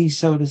persnickety,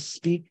 so to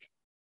speak,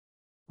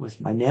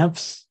 with my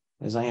nymphs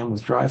as I am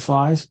with dry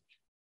flies.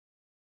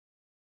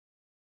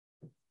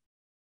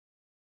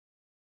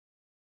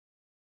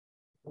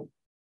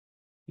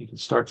 You can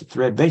start the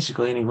thread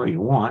basically anywhere you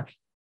want.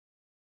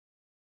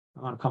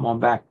 I'm going to come on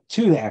back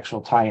to the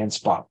actual tie-in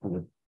spot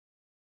for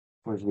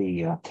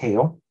the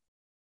tail.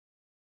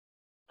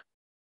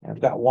 And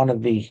I've got one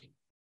of the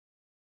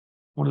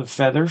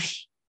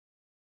feathers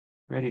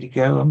ready to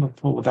go. I'm going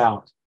to pull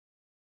about,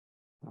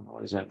 I don't know,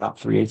 what is that, about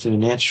 3/8 of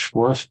an inch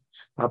worth.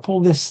 When I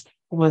pull this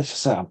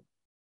off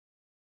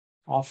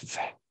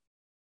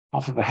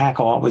of the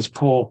hack, I'll always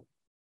pull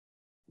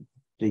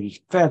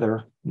the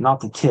feather, not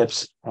the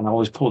tips, and I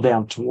always pull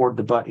down toward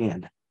the butt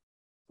end.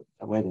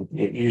 That way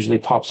it usually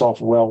pops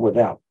off well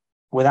without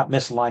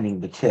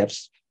mislining the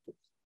tips.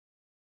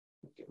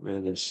 Get rid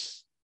of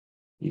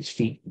these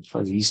feet and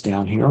fuzzies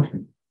down here.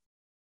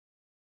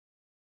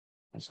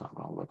 That's not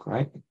going to look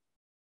right.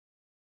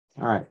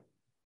 All right.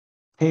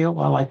 Tail,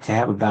 I like to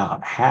have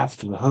about half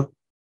the hook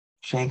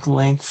shank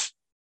length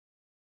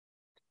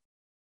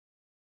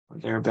or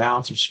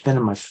thereabouts. I'm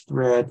spinning my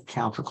thread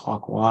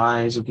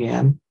counterclockwise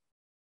again.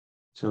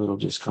 So it'll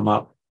just come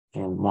up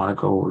and want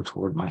to go over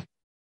toward my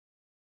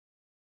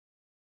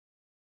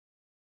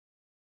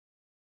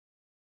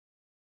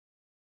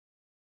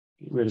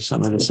get rid of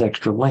some of this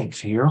extra length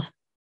here.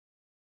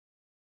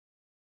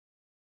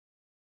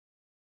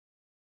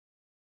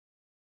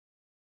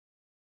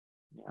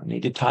 I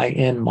need to tie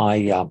in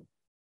my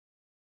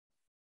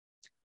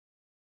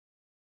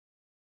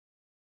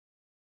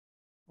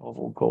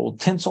oval gold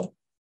tinsel,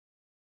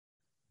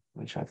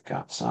 which I've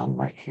got some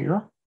right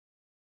here.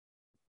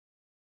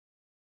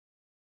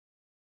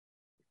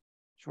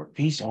 Short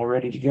piece all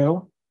ready to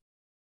go.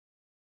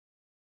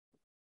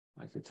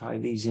 I like to tie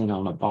these in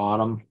on the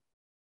bottom.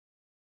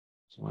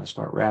 So when I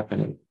start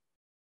wrapping it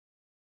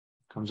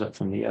comes up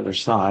from the other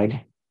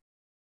side.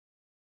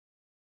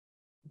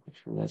 Make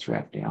sure that's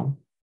wrapped down.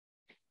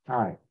 All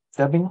right,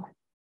 dubbing.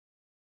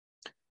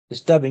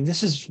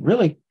 This is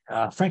really,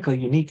 frankly,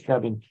 unique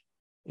dubbing.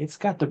 It's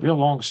got the real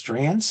long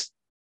strands,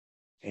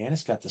 and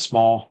it's got the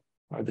small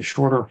or the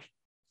shorter,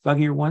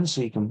 buggier ones,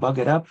 so you can bug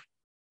it up.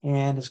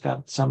 And it's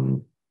got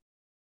some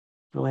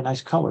really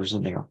nice colors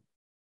in there.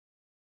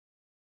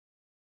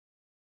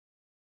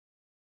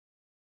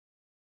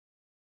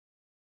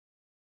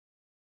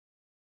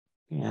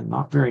 And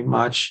not very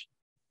much.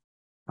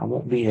 I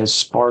won't be as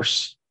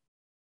sparse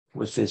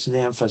with this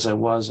nymph as I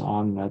was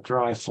on the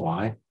dry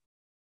fly.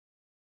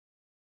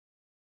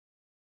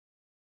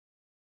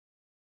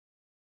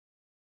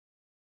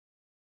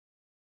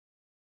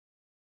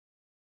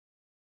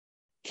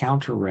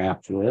 Counter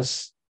wrap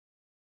this.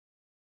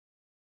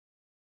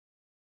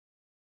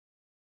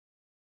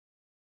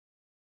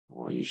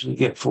 We'll usually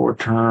get 5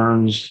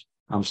 turns,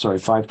 and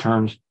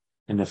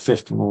the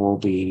 5th one will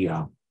be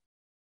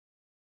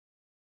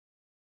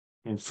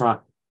in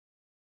front.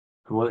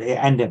 Well, it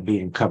end up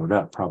being covered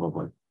up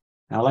probably.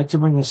 Now I like to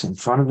bring this in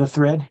front of the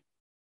thread,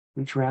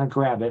 reach around,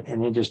 grab it,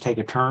 and then just take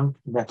a turn.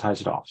 And that ties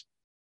it off.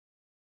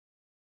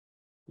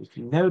 If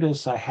you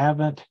notice, I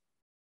haven't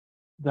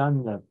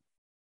done the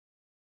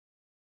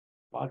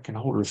bobbin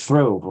holder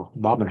throw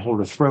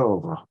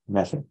over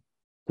method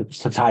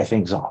to tie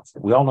things off.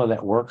 We all know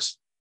that works.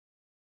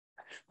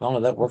 We all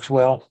know that works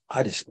well.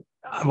 I've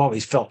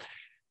always felt,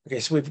 okay,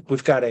 so I've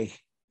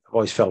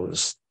always felt it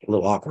was a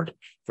little awkward,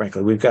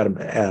 frankly. We've got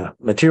a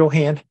material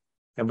hand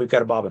and we've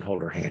got a bobbin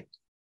holder hand.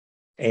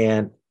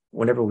 And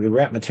whenever we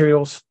wrap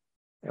materials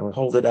and we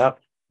hold it up,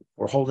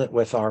 we're holding it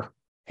with our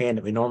hand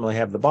that we normally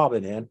have the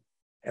bobbin in,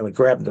 and we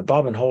grab the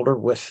bobbin holder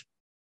with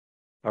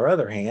our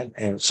other hand.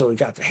 And so we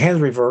got the hands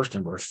reversed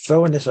and we're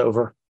throwing this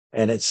over.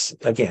 And it's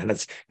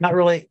not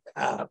really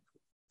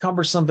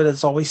cumbersome, but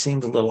it's always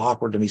seemed a little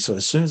awkward to me. So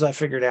as soon as I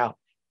figured out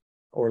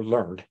or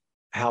learned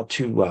how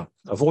to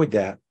avoid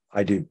that,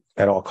 I do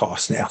at all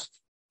costs now.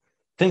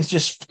 Things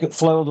just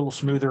flow a little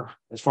smoother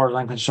as far as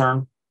I'm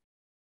concerned.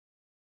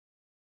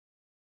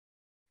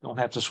 Don't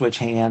have to switch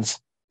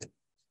hands.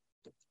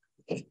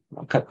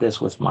 I'll cut this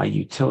with my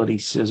utility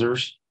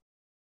scissors.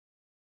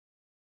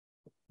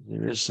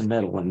 There is some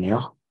metal in there.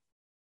 All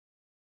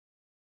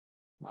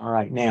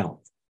right, now,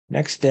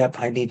 next step,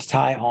 I need to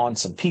tie on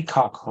some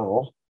peacock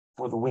herl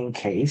for the wing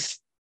case.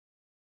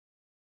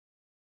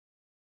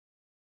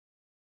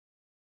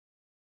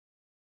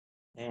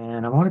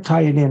 And I want to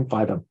tie it in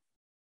by the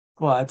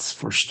butts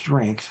for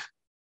strength,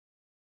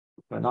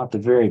 but not the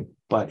very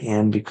butt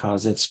end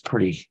because it's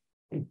pretty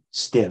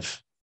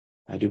stiff.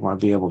 I do want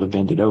to be able to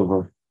bend it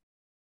over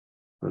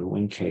for the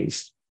wing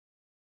case.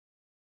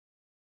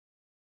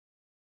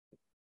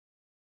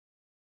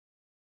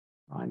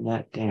 Line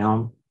that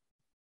down.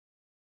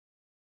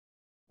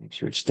 Make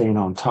sure it's staying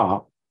on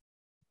top.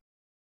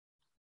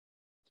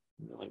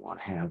 Really want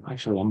to have,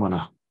 actually, I'm going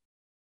to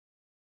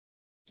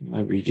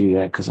redo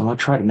that because I'm going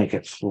to try to make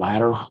it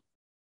flatter.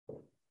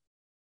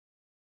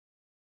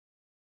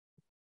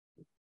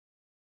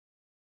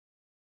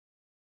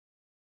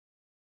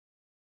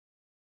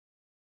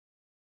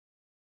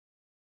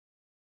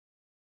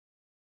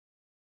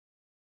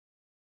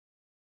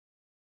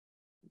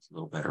 It's a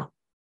little better.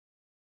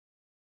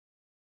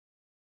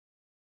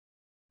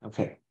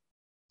 Okay.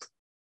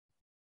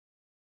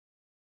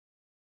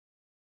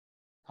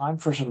 Time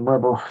for some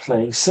rubber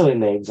legs, silly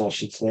legs, I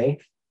should say.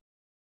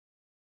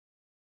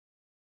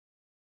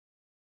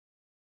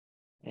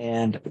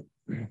 And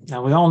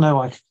now we all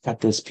know I cut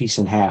this piece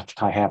in half,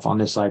 tie half on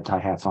this side, tie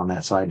half on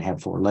that side, and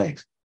have 4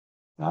 legs.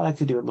 I like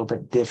to do it a little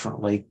bit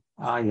differently.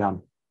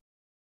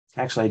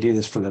 Actually I do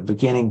this for the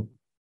beginning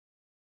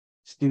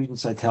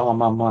students. I tell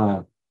them I'm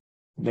gonna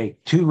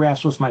make 2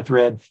 wraps with my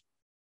thread,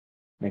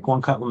 make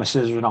 1 cut with my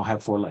scissors, and I'll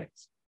have 4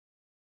 legs.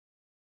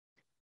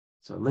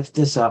 So lift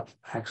this up,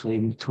 actually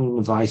between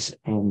the vise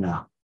and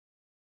the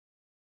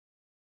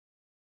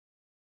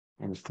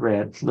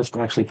thread.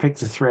 Actually pick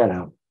the thread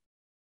up.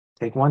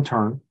 Take 1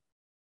 turn.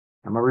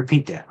 I'm going to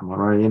repeat that. I'm going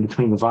to run it in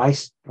between the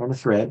vise and the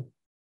thread.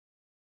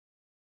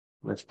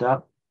 Lift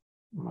up.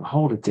 I'm going to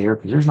hold it there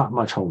because there's not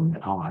much holding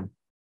it on.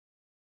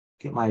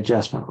 Get my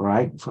adjustment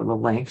right for the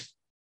length.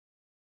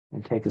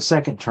 And take a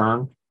 2nd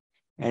turn.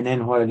 And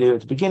then what I do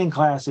at the beginning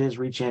class is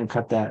reach in,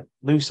 cut that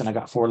loose, and I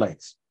got 4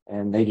 legs.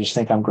 And they just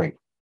think I'm great.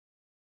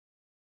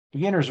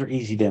 Beginners are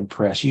easy to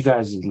impress. You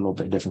guys is a little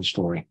bit different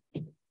story.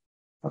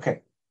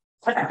 Okay.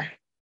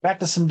 Back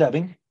to some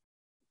dubbing.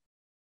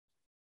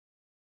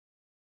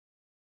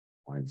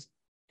 I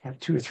have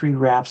 2 or 3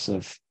 wraps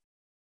of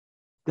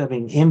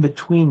dubbing in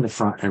between the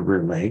front and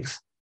rear legs.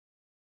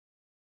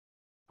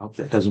 Hope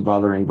that doesn't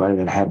bother anybody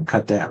that I haven't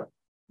cut that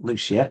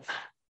loose yet.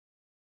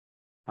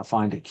 I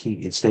find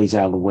it stays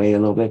out of the way a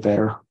little bit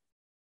better.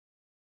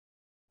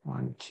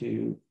 1,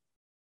 2,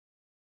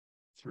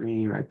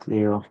 3 right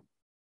there.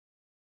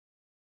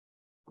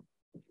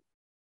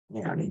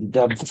 Yeah, I need to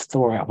dub the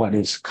thorax, what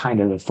is kind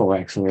of the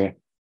thorax area.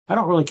 I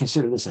don't really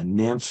consider this a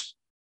nymph.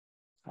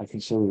 I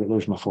consider that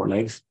there's my 4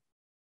 legs.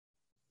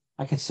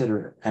 I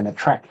consider it an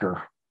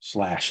attractor /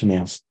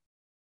 nymph.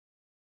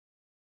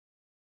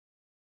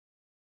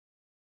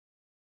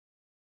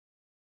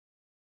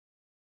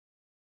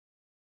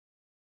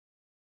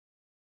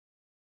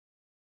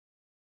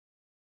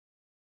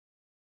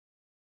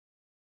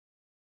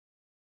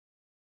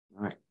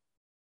 All right.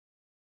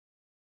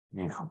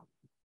 Now,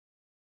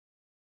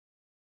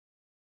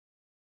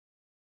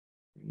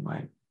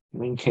 my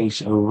wing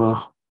case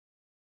over.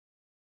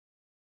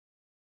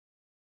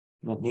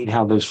 Not neat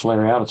how those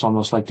flare out. It's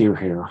almost like deer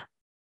hair.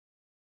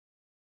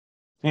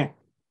 Yeah.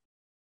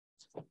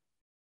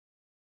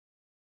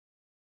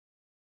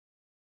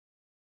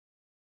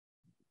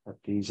 Cut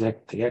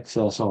the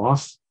excess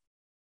off.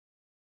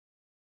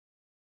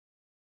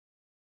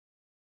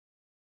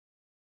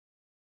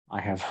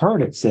 I have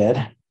heard it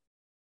said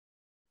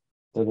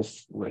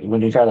that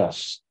when you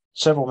got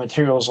several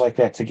materials like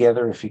that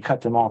together, if you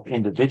cut them off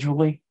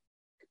individually,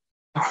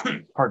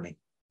 pardon me,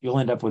 you'll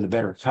end up with a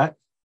better cut.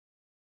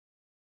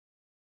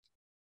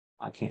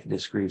 I can't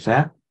disagree with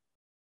that.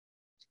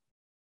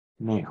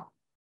 Now,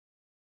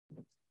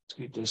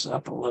 scoot this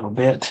up a little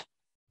bit.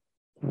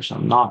 There's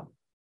some knot.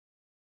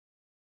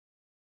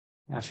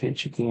 Half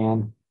hitch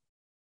again.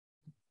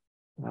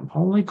 I'm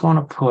only going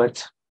to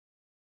put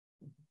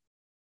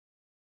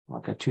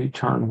like a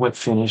 2-turn whip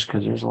finish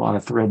because there's a lot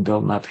of thread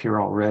building up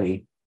here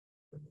already.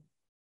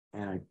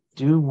 And I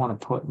do want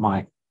to put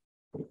my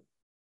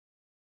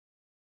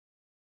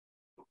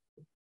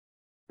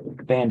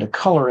band of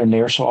color in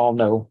there so I'll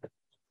know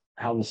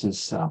how this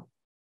is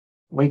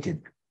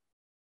weighted.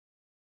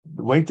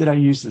 The weight that I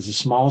use is the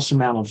smallest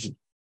amount of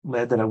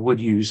lead that I would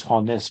use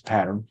on this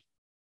pattern.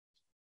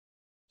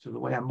 So the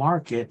way I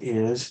mark it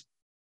is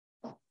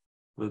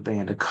with a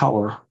band of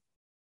color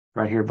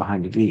right here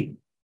behind the V.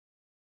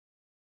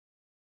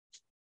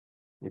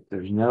 If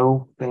there's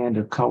no band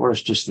of color,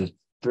 it's just the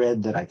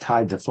thread that I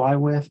tied the fly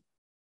with.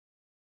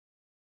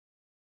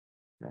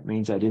 That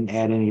means I didn't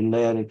add any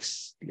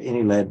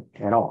lead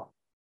at all.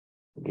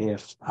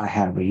 If I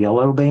have a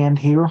yellow band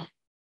here,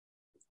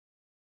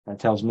 that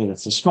tells me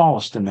that's the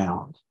smallest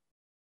amount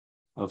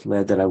of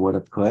lead that I would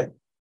have put.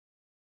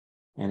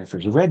 And if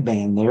there's a red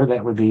band there,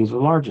 that would be the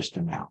largest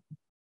amount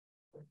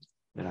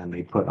that I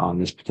may put on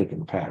this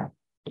particular pattern.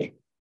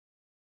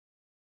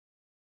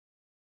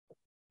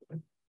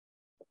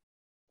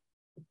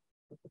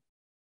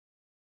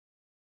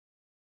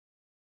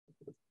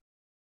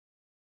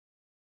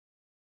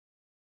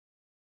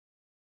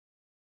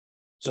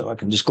 So I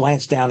can just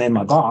glance down in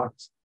my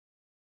box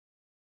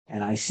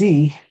and I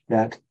see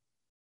that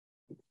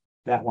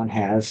that one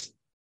has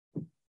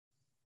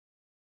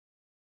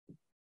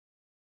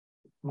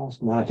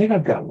I think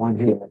I've got one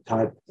here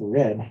tied to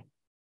red.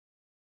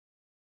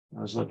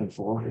 I was looking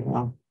for.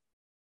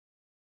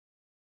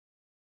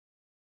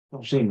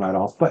 Don't seem right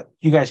off, but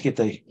you guys get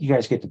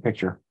the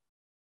picture.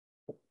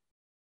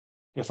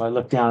 If I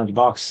look down at the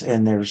box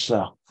and there's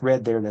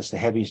red there, that's the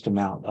heaviest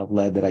amount of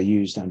lead that I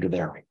used under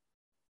there.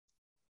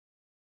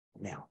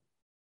 Now,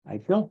 I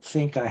don't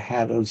think I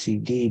have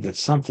OCD, but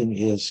something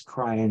is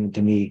crying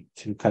to me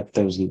to cut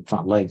those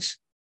front legs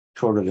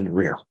shorter than the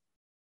rear.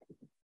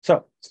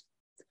 So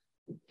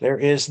there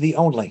is the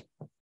only.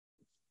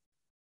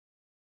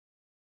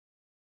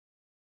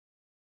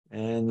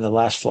 And the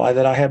last fly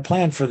that I had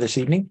planned for this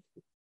evening.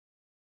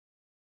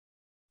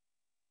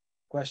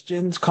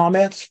 Questions,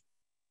 comments?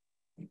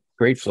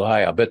 Great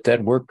fly. I bet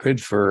that worked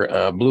good for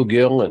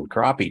bluegill and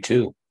crappie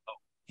too.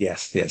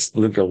 Yes,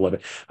 bluegill love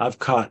it. I've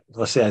caught,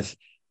 let's say,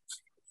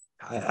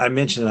 I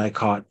mentioned that I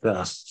caught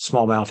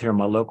smallmouth here in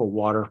my local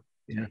water.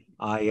 Yeah.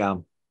 I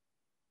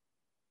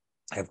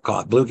have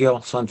caught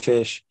bluegill,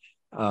 sunfish,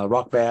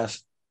 rock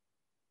bass,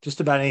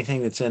 just about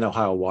anything that's in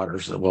Ohio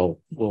waters that will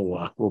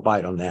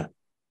bite on that.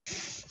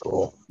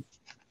 Cool.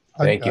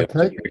 Thank you.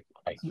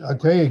 I'll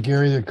tell you,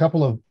 Gary, there are a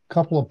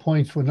couple of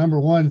points. Well, number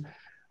one,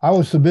 I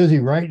was so busy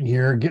writing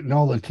here, getting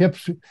all the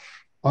tips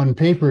on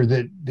paper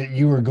that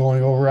you were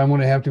going over. I'm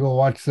going to have to go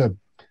watch the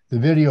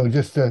video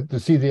just to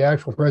see the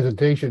actual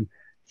presentation.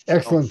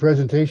 Excellent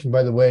presentation,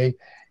 by the way.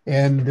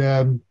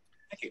 And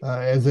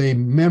as a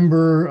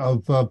member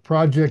of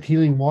Project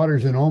Healing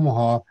Waters in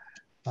Omaha,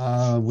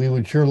 we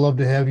would sure love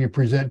to have you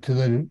present to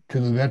the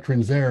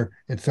veterans there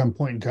at some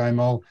point in time.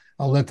 I'll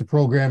let the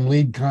program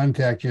lead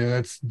contact you.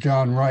 That's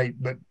John Wright.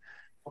 But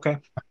okay,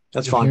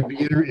 that's fine.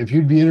 If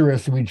you'd be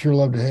interested, we'd sure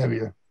love to have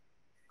you.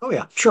 Oh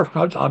yeah, sure.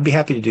 I'll be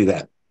happy to do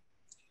that.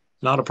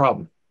 Not a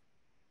problem.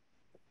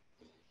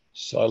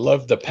 So I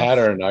love the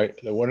pattern.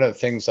 One of the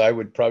things I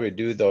would probably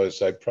do though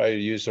is I'd probably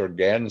use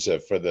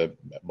organza for the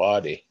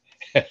body.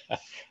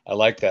 I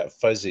like that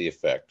fuzzy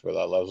effect with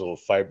all those little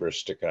fibers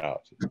sticking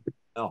out.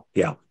 Oh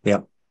yeah.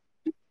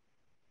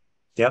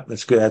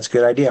 That's good. That's a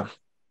good idea.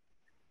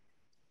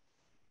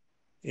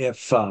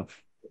 If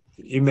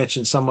you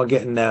mentioned someone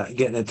getting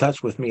in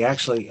touch with me,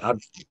 actually,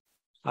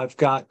 I've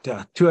got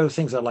two other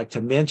things I'd like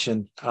to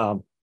mention.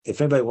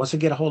 If anybody wants to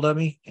get a hold of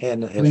me,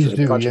 and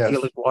if Project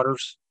Healing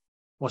Waters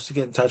wants to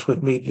get in touch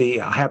with me,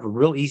 I have a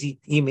real easy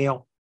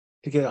email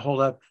to get a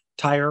hold of,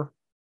 tyer1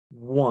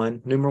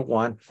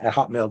 at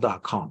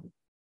hotmail.com.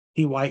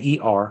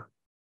 TYER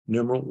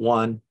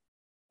 1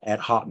 at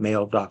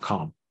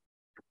hotmail.com.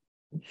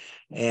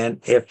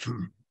 And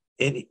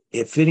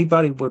if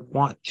anybody would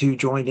want to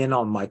join in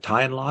on my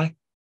tie and lie,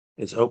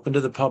 it's open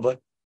to the public.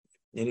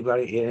 Any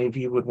of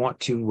you would want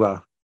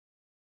to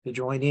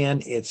join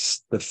in,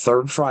 it's the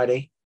third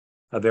Friday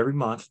of every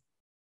month,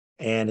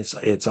 and it's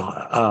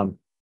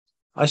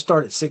I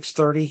start at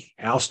 6:30.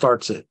 Al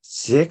starts at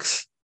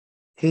 6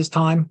 his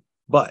time,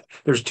 but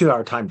there's a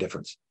 2-hour time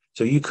difference,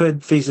 so you could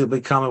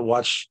feasibly come and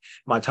watch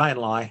my tie and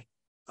lie.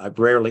 I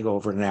rarely go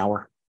over an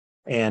hour,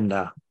 and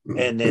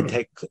then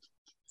take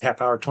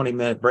half-hour,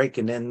 20-minute break,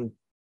 and then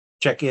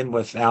check in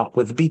with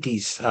the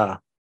BT's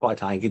fly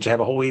tying. You could have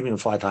a whole evening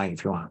of fly tying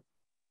if you want.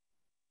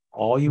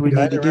 All you would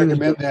need to do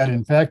recommend that.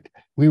 In fact,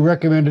 we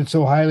recommend it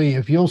so highly.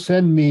 If you'll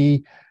send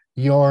me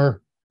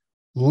your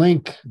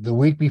link the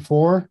week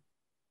before,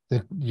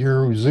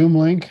 your Zoom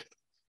link,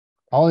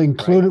 I'll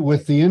include it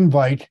with the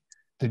invite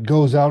that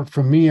goes out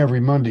from me every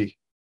Monday.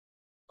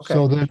 Okay,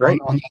 so that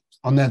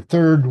on that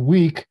third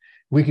week,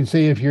 we can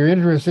say if you're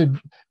interested,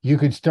 you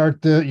could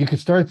start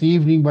the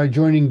evening by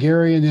joining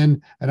Gary, and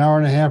then an hour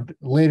and a half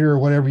later or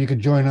whatever, you could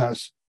join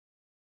us.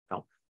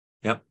 Oh,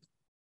 yep.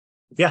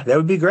 Yeah, that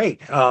would be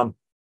great. I'll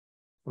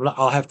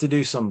have to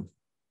do some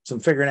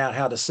figuring out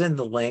how to send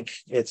the link.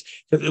 It's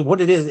what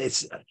it is.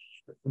 It's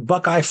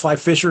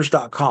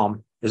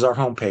BuckeyeFlyFishers.com is our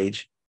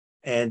homepage,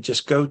 and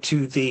just go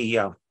to the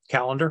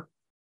calendar,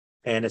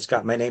 and it's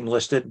got my name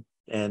listed,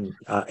 and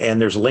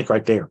there's a link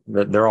right there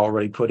that they're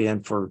already put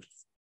in for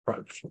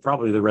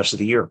probably the rest of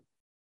the year.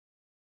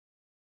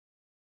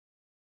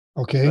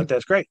 Okay, but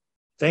that's great.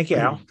 Thank you,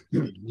 Al.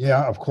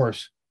 Yeah, of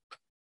course.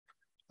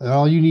 And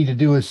all you need to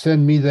do is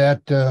send me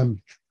that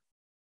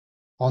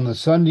on the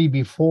Sunday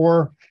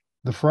before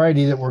the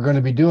Friday that we're going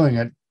to be doing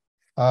it.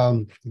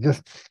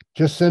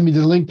 Just send me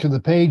the link to the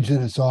page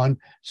that it's on,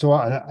 so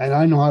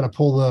I know how to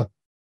pull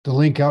the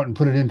link out and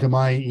put it into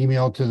my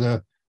email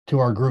to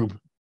our group.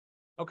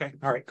 Okay.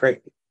 All right.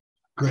 Great.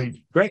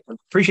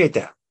 Appreciate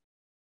that.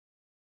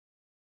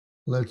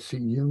 Let's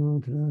see.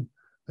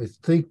 I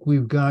think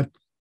we've got.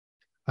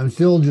 I'm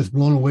still just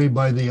blown away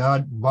by the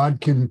odd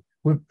bodkin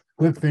whip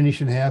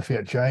finish and half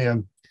hitch. I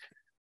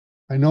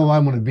know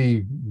I'm going to be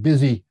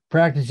busy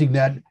practicing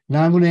that.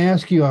 Now I'm going to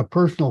ask you a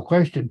personal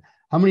question.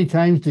 How many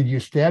times did you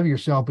stab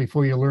yourself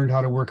before you learned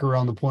how to work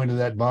around the point of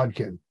that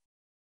bodkin?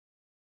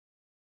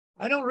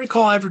 I don't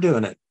recall ever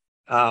doing it.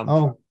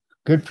 Oh,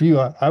 good for you.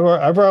 I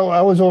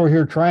was over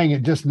here trying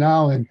it just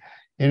now, and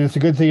it's a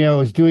good thing I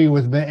was doing it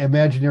with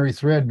imaginary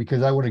thread,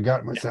 because I would have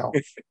got myself.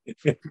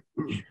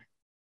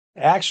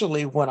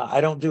 Actually, when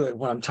I don't do it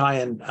when I'm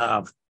tying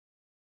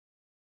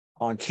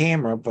on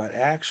camera, but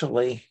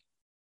actually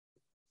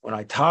when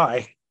I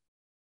tie,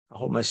 I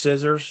hold my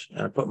scissors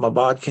and I put my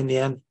bodkin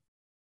in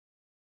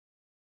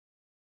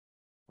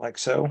like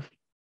so.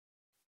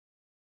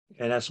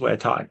 And that's the way I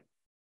tie.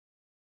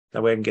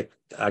 That way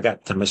I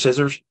got to my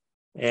scissors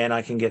and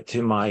I can get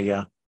to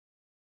my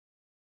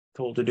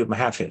tool to do my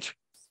half hitch.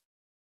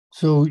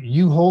 So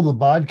you hold the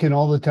bodkin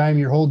all the time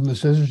you're holding the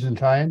scissors and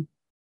tying?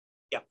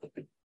 Yeah.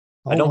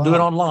 Oh, I don't do it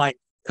wow. online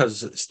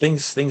because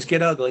things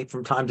get ugly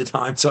from time to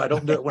time. So I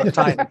don't do it when I'm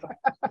tying.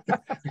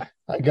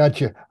 I got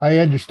you. I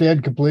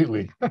understand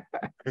completely.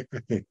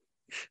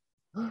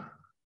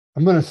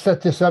 I'm going to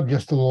set this up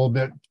just a little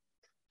bit.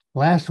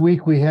 Last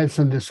week, we had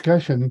some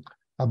discussion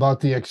about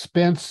the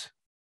expense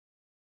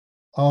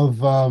of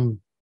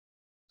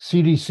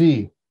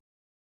CDC.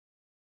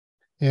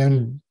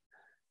 And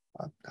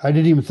I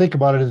didn't even think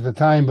about it at the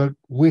time, but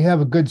we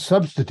have a good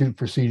substitute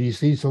for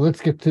CDC. So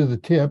let's get to the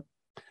tip.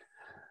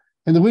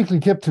 And the weekly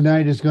tip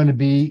tonight is going to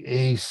be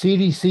a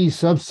CDC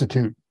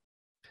substitute.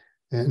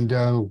 And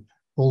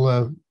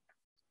we'll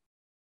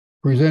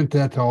present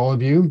that to all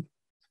of you.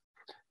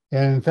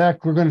 And in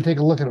fact, we're going to take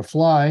a look at a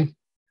fly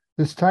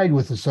that's tied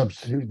with the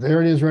substitute.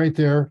 There it is right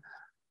there.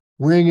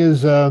 Wing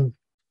is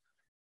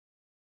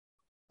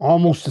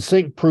almost a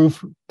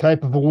sink-proof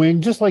type of a wing,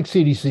 just like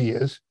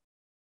CDC is.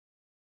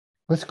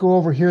 Let's go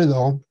over here,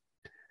 though,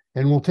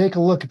 and we'll take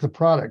a look at the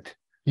product.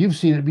 You've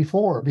seen it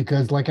before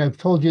because, like I've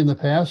told you in the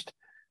past,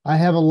 I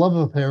have a love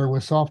affair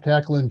with soft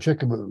tackle and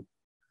chickaboo.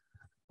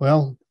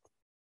 Well,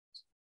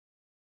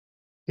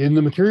 in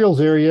the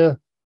materials area,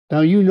 now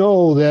you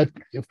know that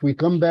if we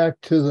come back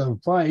to the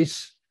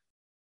vise,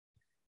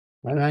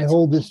 and I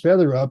hold this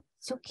feather up,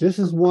 this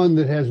is one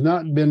that has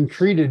not been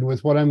treated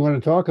with what I'm going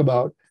to talk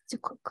about.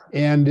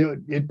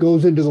 And it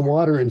goes into the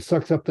water and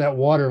sucks up that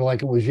water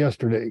like it was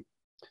yesterday.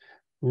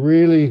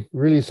 Really,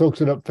 really soaks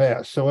it up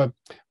fast. So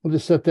we'll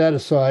just set that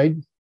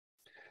aside.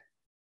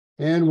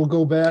 And we'll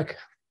go back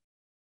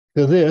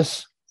to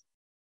this.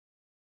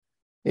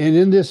 And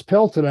in this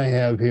pelt that I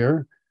have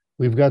here,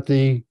 we've got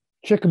the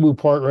chickaboo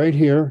part right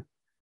here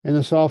and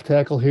the soft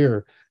tackle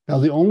here. Now,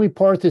 the only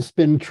part that's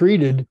been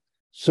treated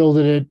so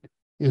that it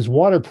is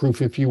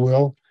waterproof, if you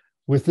will,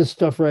 with this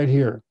stuff right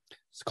here.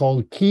 It's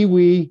called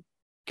Kiwi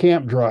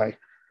Camp Dry.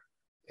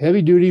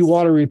 Heavy duty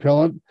water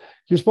repellent.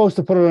 You're supposed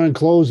to put it on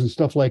clothes and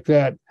stuff like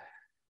that.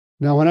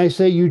 Now, when I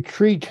say you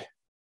treat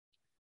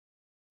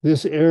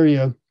this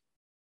area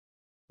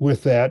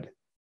with that,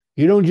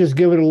 you don't just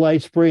give it a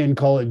light spray and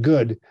call it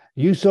good.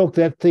 You soak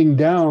that thing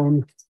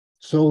down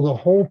so the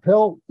whole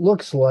pelt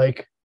looks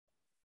like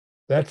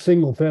that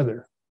single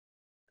feather,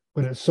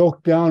 but it's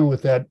soaked down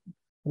with that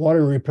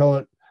water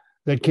repellent,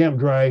 that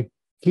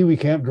Kiwi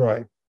Camp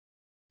Dry.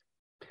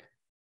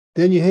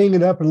 Then you hang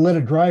it up and let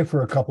it dry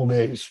for a couple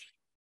days.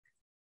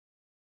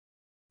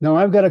 Now,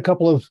 I've got a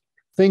couple of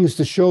things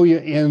to show you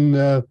in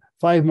the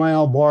 5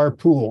 Mile Bar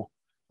pool.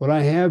 What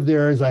I have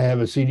there is I have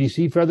a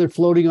CDC feather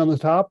floating on the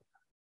top.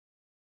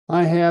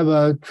 I have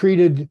a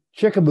treated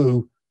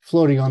chickaboo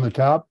floating on the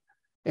top,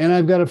 and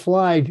I've got a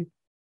fly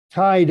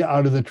tied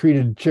out of the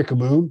treated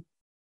chickaboo.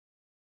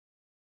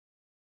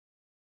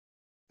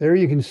 There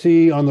you can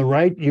see on the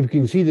right, you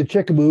can see the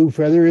chickaboo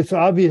feather. It's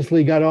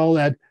obviously got all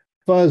that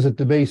fuzz at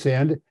the base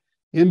end.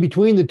 In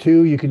between the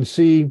two, you can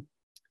see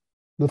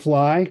the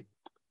fly,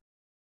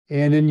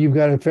 and then you've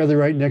got a feather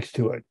right next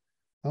to it.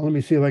 Now, let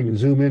me see if I can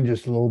zoom in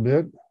just a little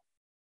bit.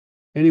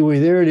 Anyway,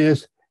 there it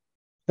is.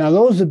 Now,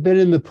 those have been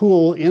in the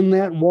pool in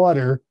that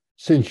water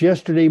since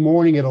yesterday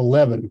morning at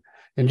 11.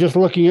 And just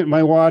looking at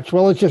my watch,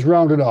 well, let's just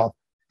round it off.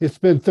 It's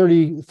been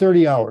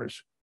 30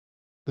 hours.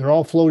 They're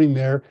all floating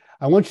there.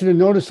 I want you to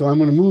notice, so I'm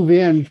going to move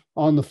in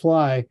on the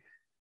fly.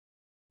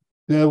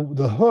 The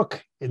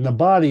hook in the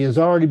body has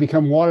already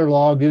become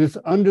waterlogged and it's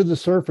under the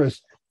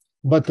surface,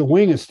 but the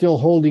wing is still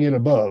holding it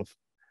above.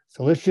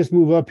 So let's just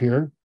move up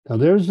here. Now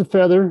there's the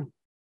feather.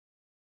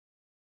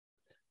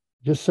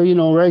 Just so you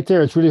know, right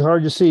there, it's really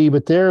hard to see,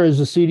 but there is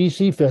the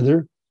CDC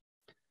feather.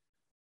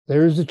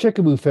 There's the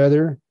chickaboo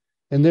feather,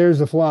 and there's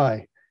the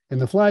fly.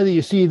 And the fly that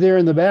you see there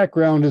in the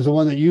background is the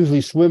one that usually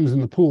swims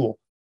in the pool.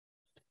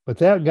 But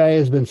that guy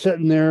has been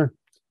sitting there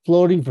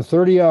floating for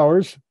 30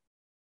 hours.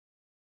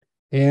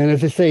 And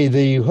as I say,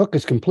 the hook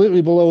is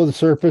completely below the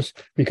surface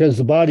because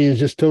the body is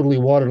just totally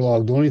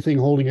waterlogged. The only thing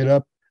holding it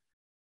up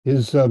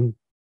is the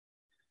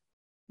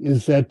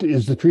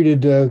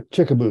treated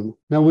chickaboo.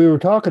 Now, we were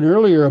talking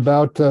earlier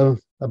about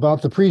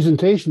the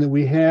presentation that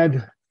we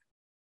had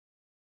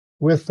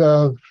with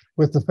the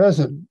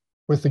pheasant,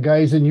 with the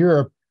guys in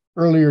Europe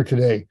earlier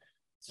today.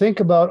 Think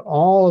about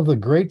all of the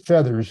great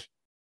feathers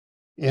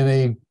in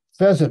a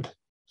pheasant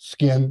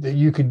skin that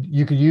you could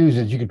use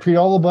it. You could treat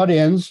all the butt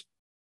ends.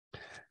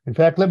 In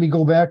fact, let me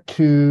go back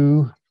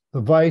to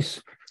the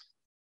vise.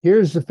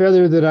 Here's the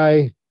feather that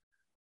I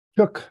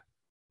took.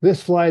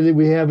 This fly that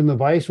we have in the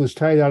vise was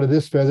tied out of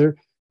this feather.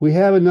 We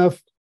have enough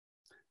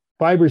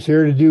fibers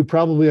here to do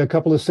probably a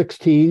couple of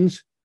 16s,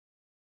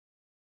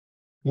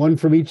 one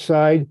from each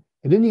side.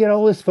 And then you got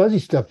all this fuzzy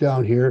stuff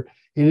down here.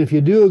 And if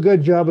you do a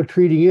good job of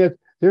treating it,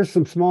 there's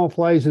some small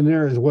flies in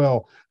there as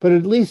well, but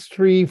at least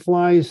three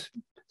flies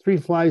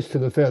to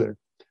the feather.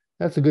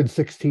 That's a good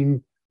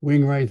 16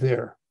 wing right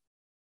there.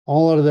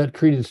 All out of that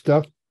treated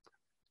stuff.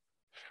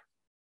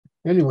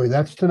 Anyway,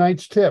 that's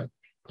tonight's tip.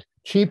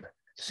 Cheap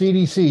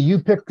CDC. You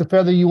pick the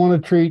feather you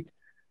want to treat.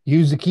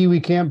 Use the Kiwi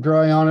Camp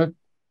Dry on it.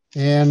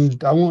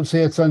 And I won't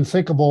say it's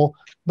unsinkable,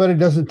 but it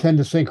doesn't tend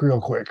to sink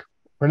real quick.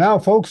 For now,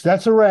 folks,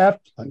 that's a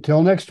wrap.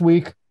 Until next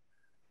week,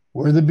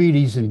 we're the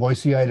Beaties in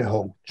Boise,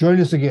 Idaho. Join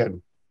us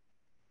again.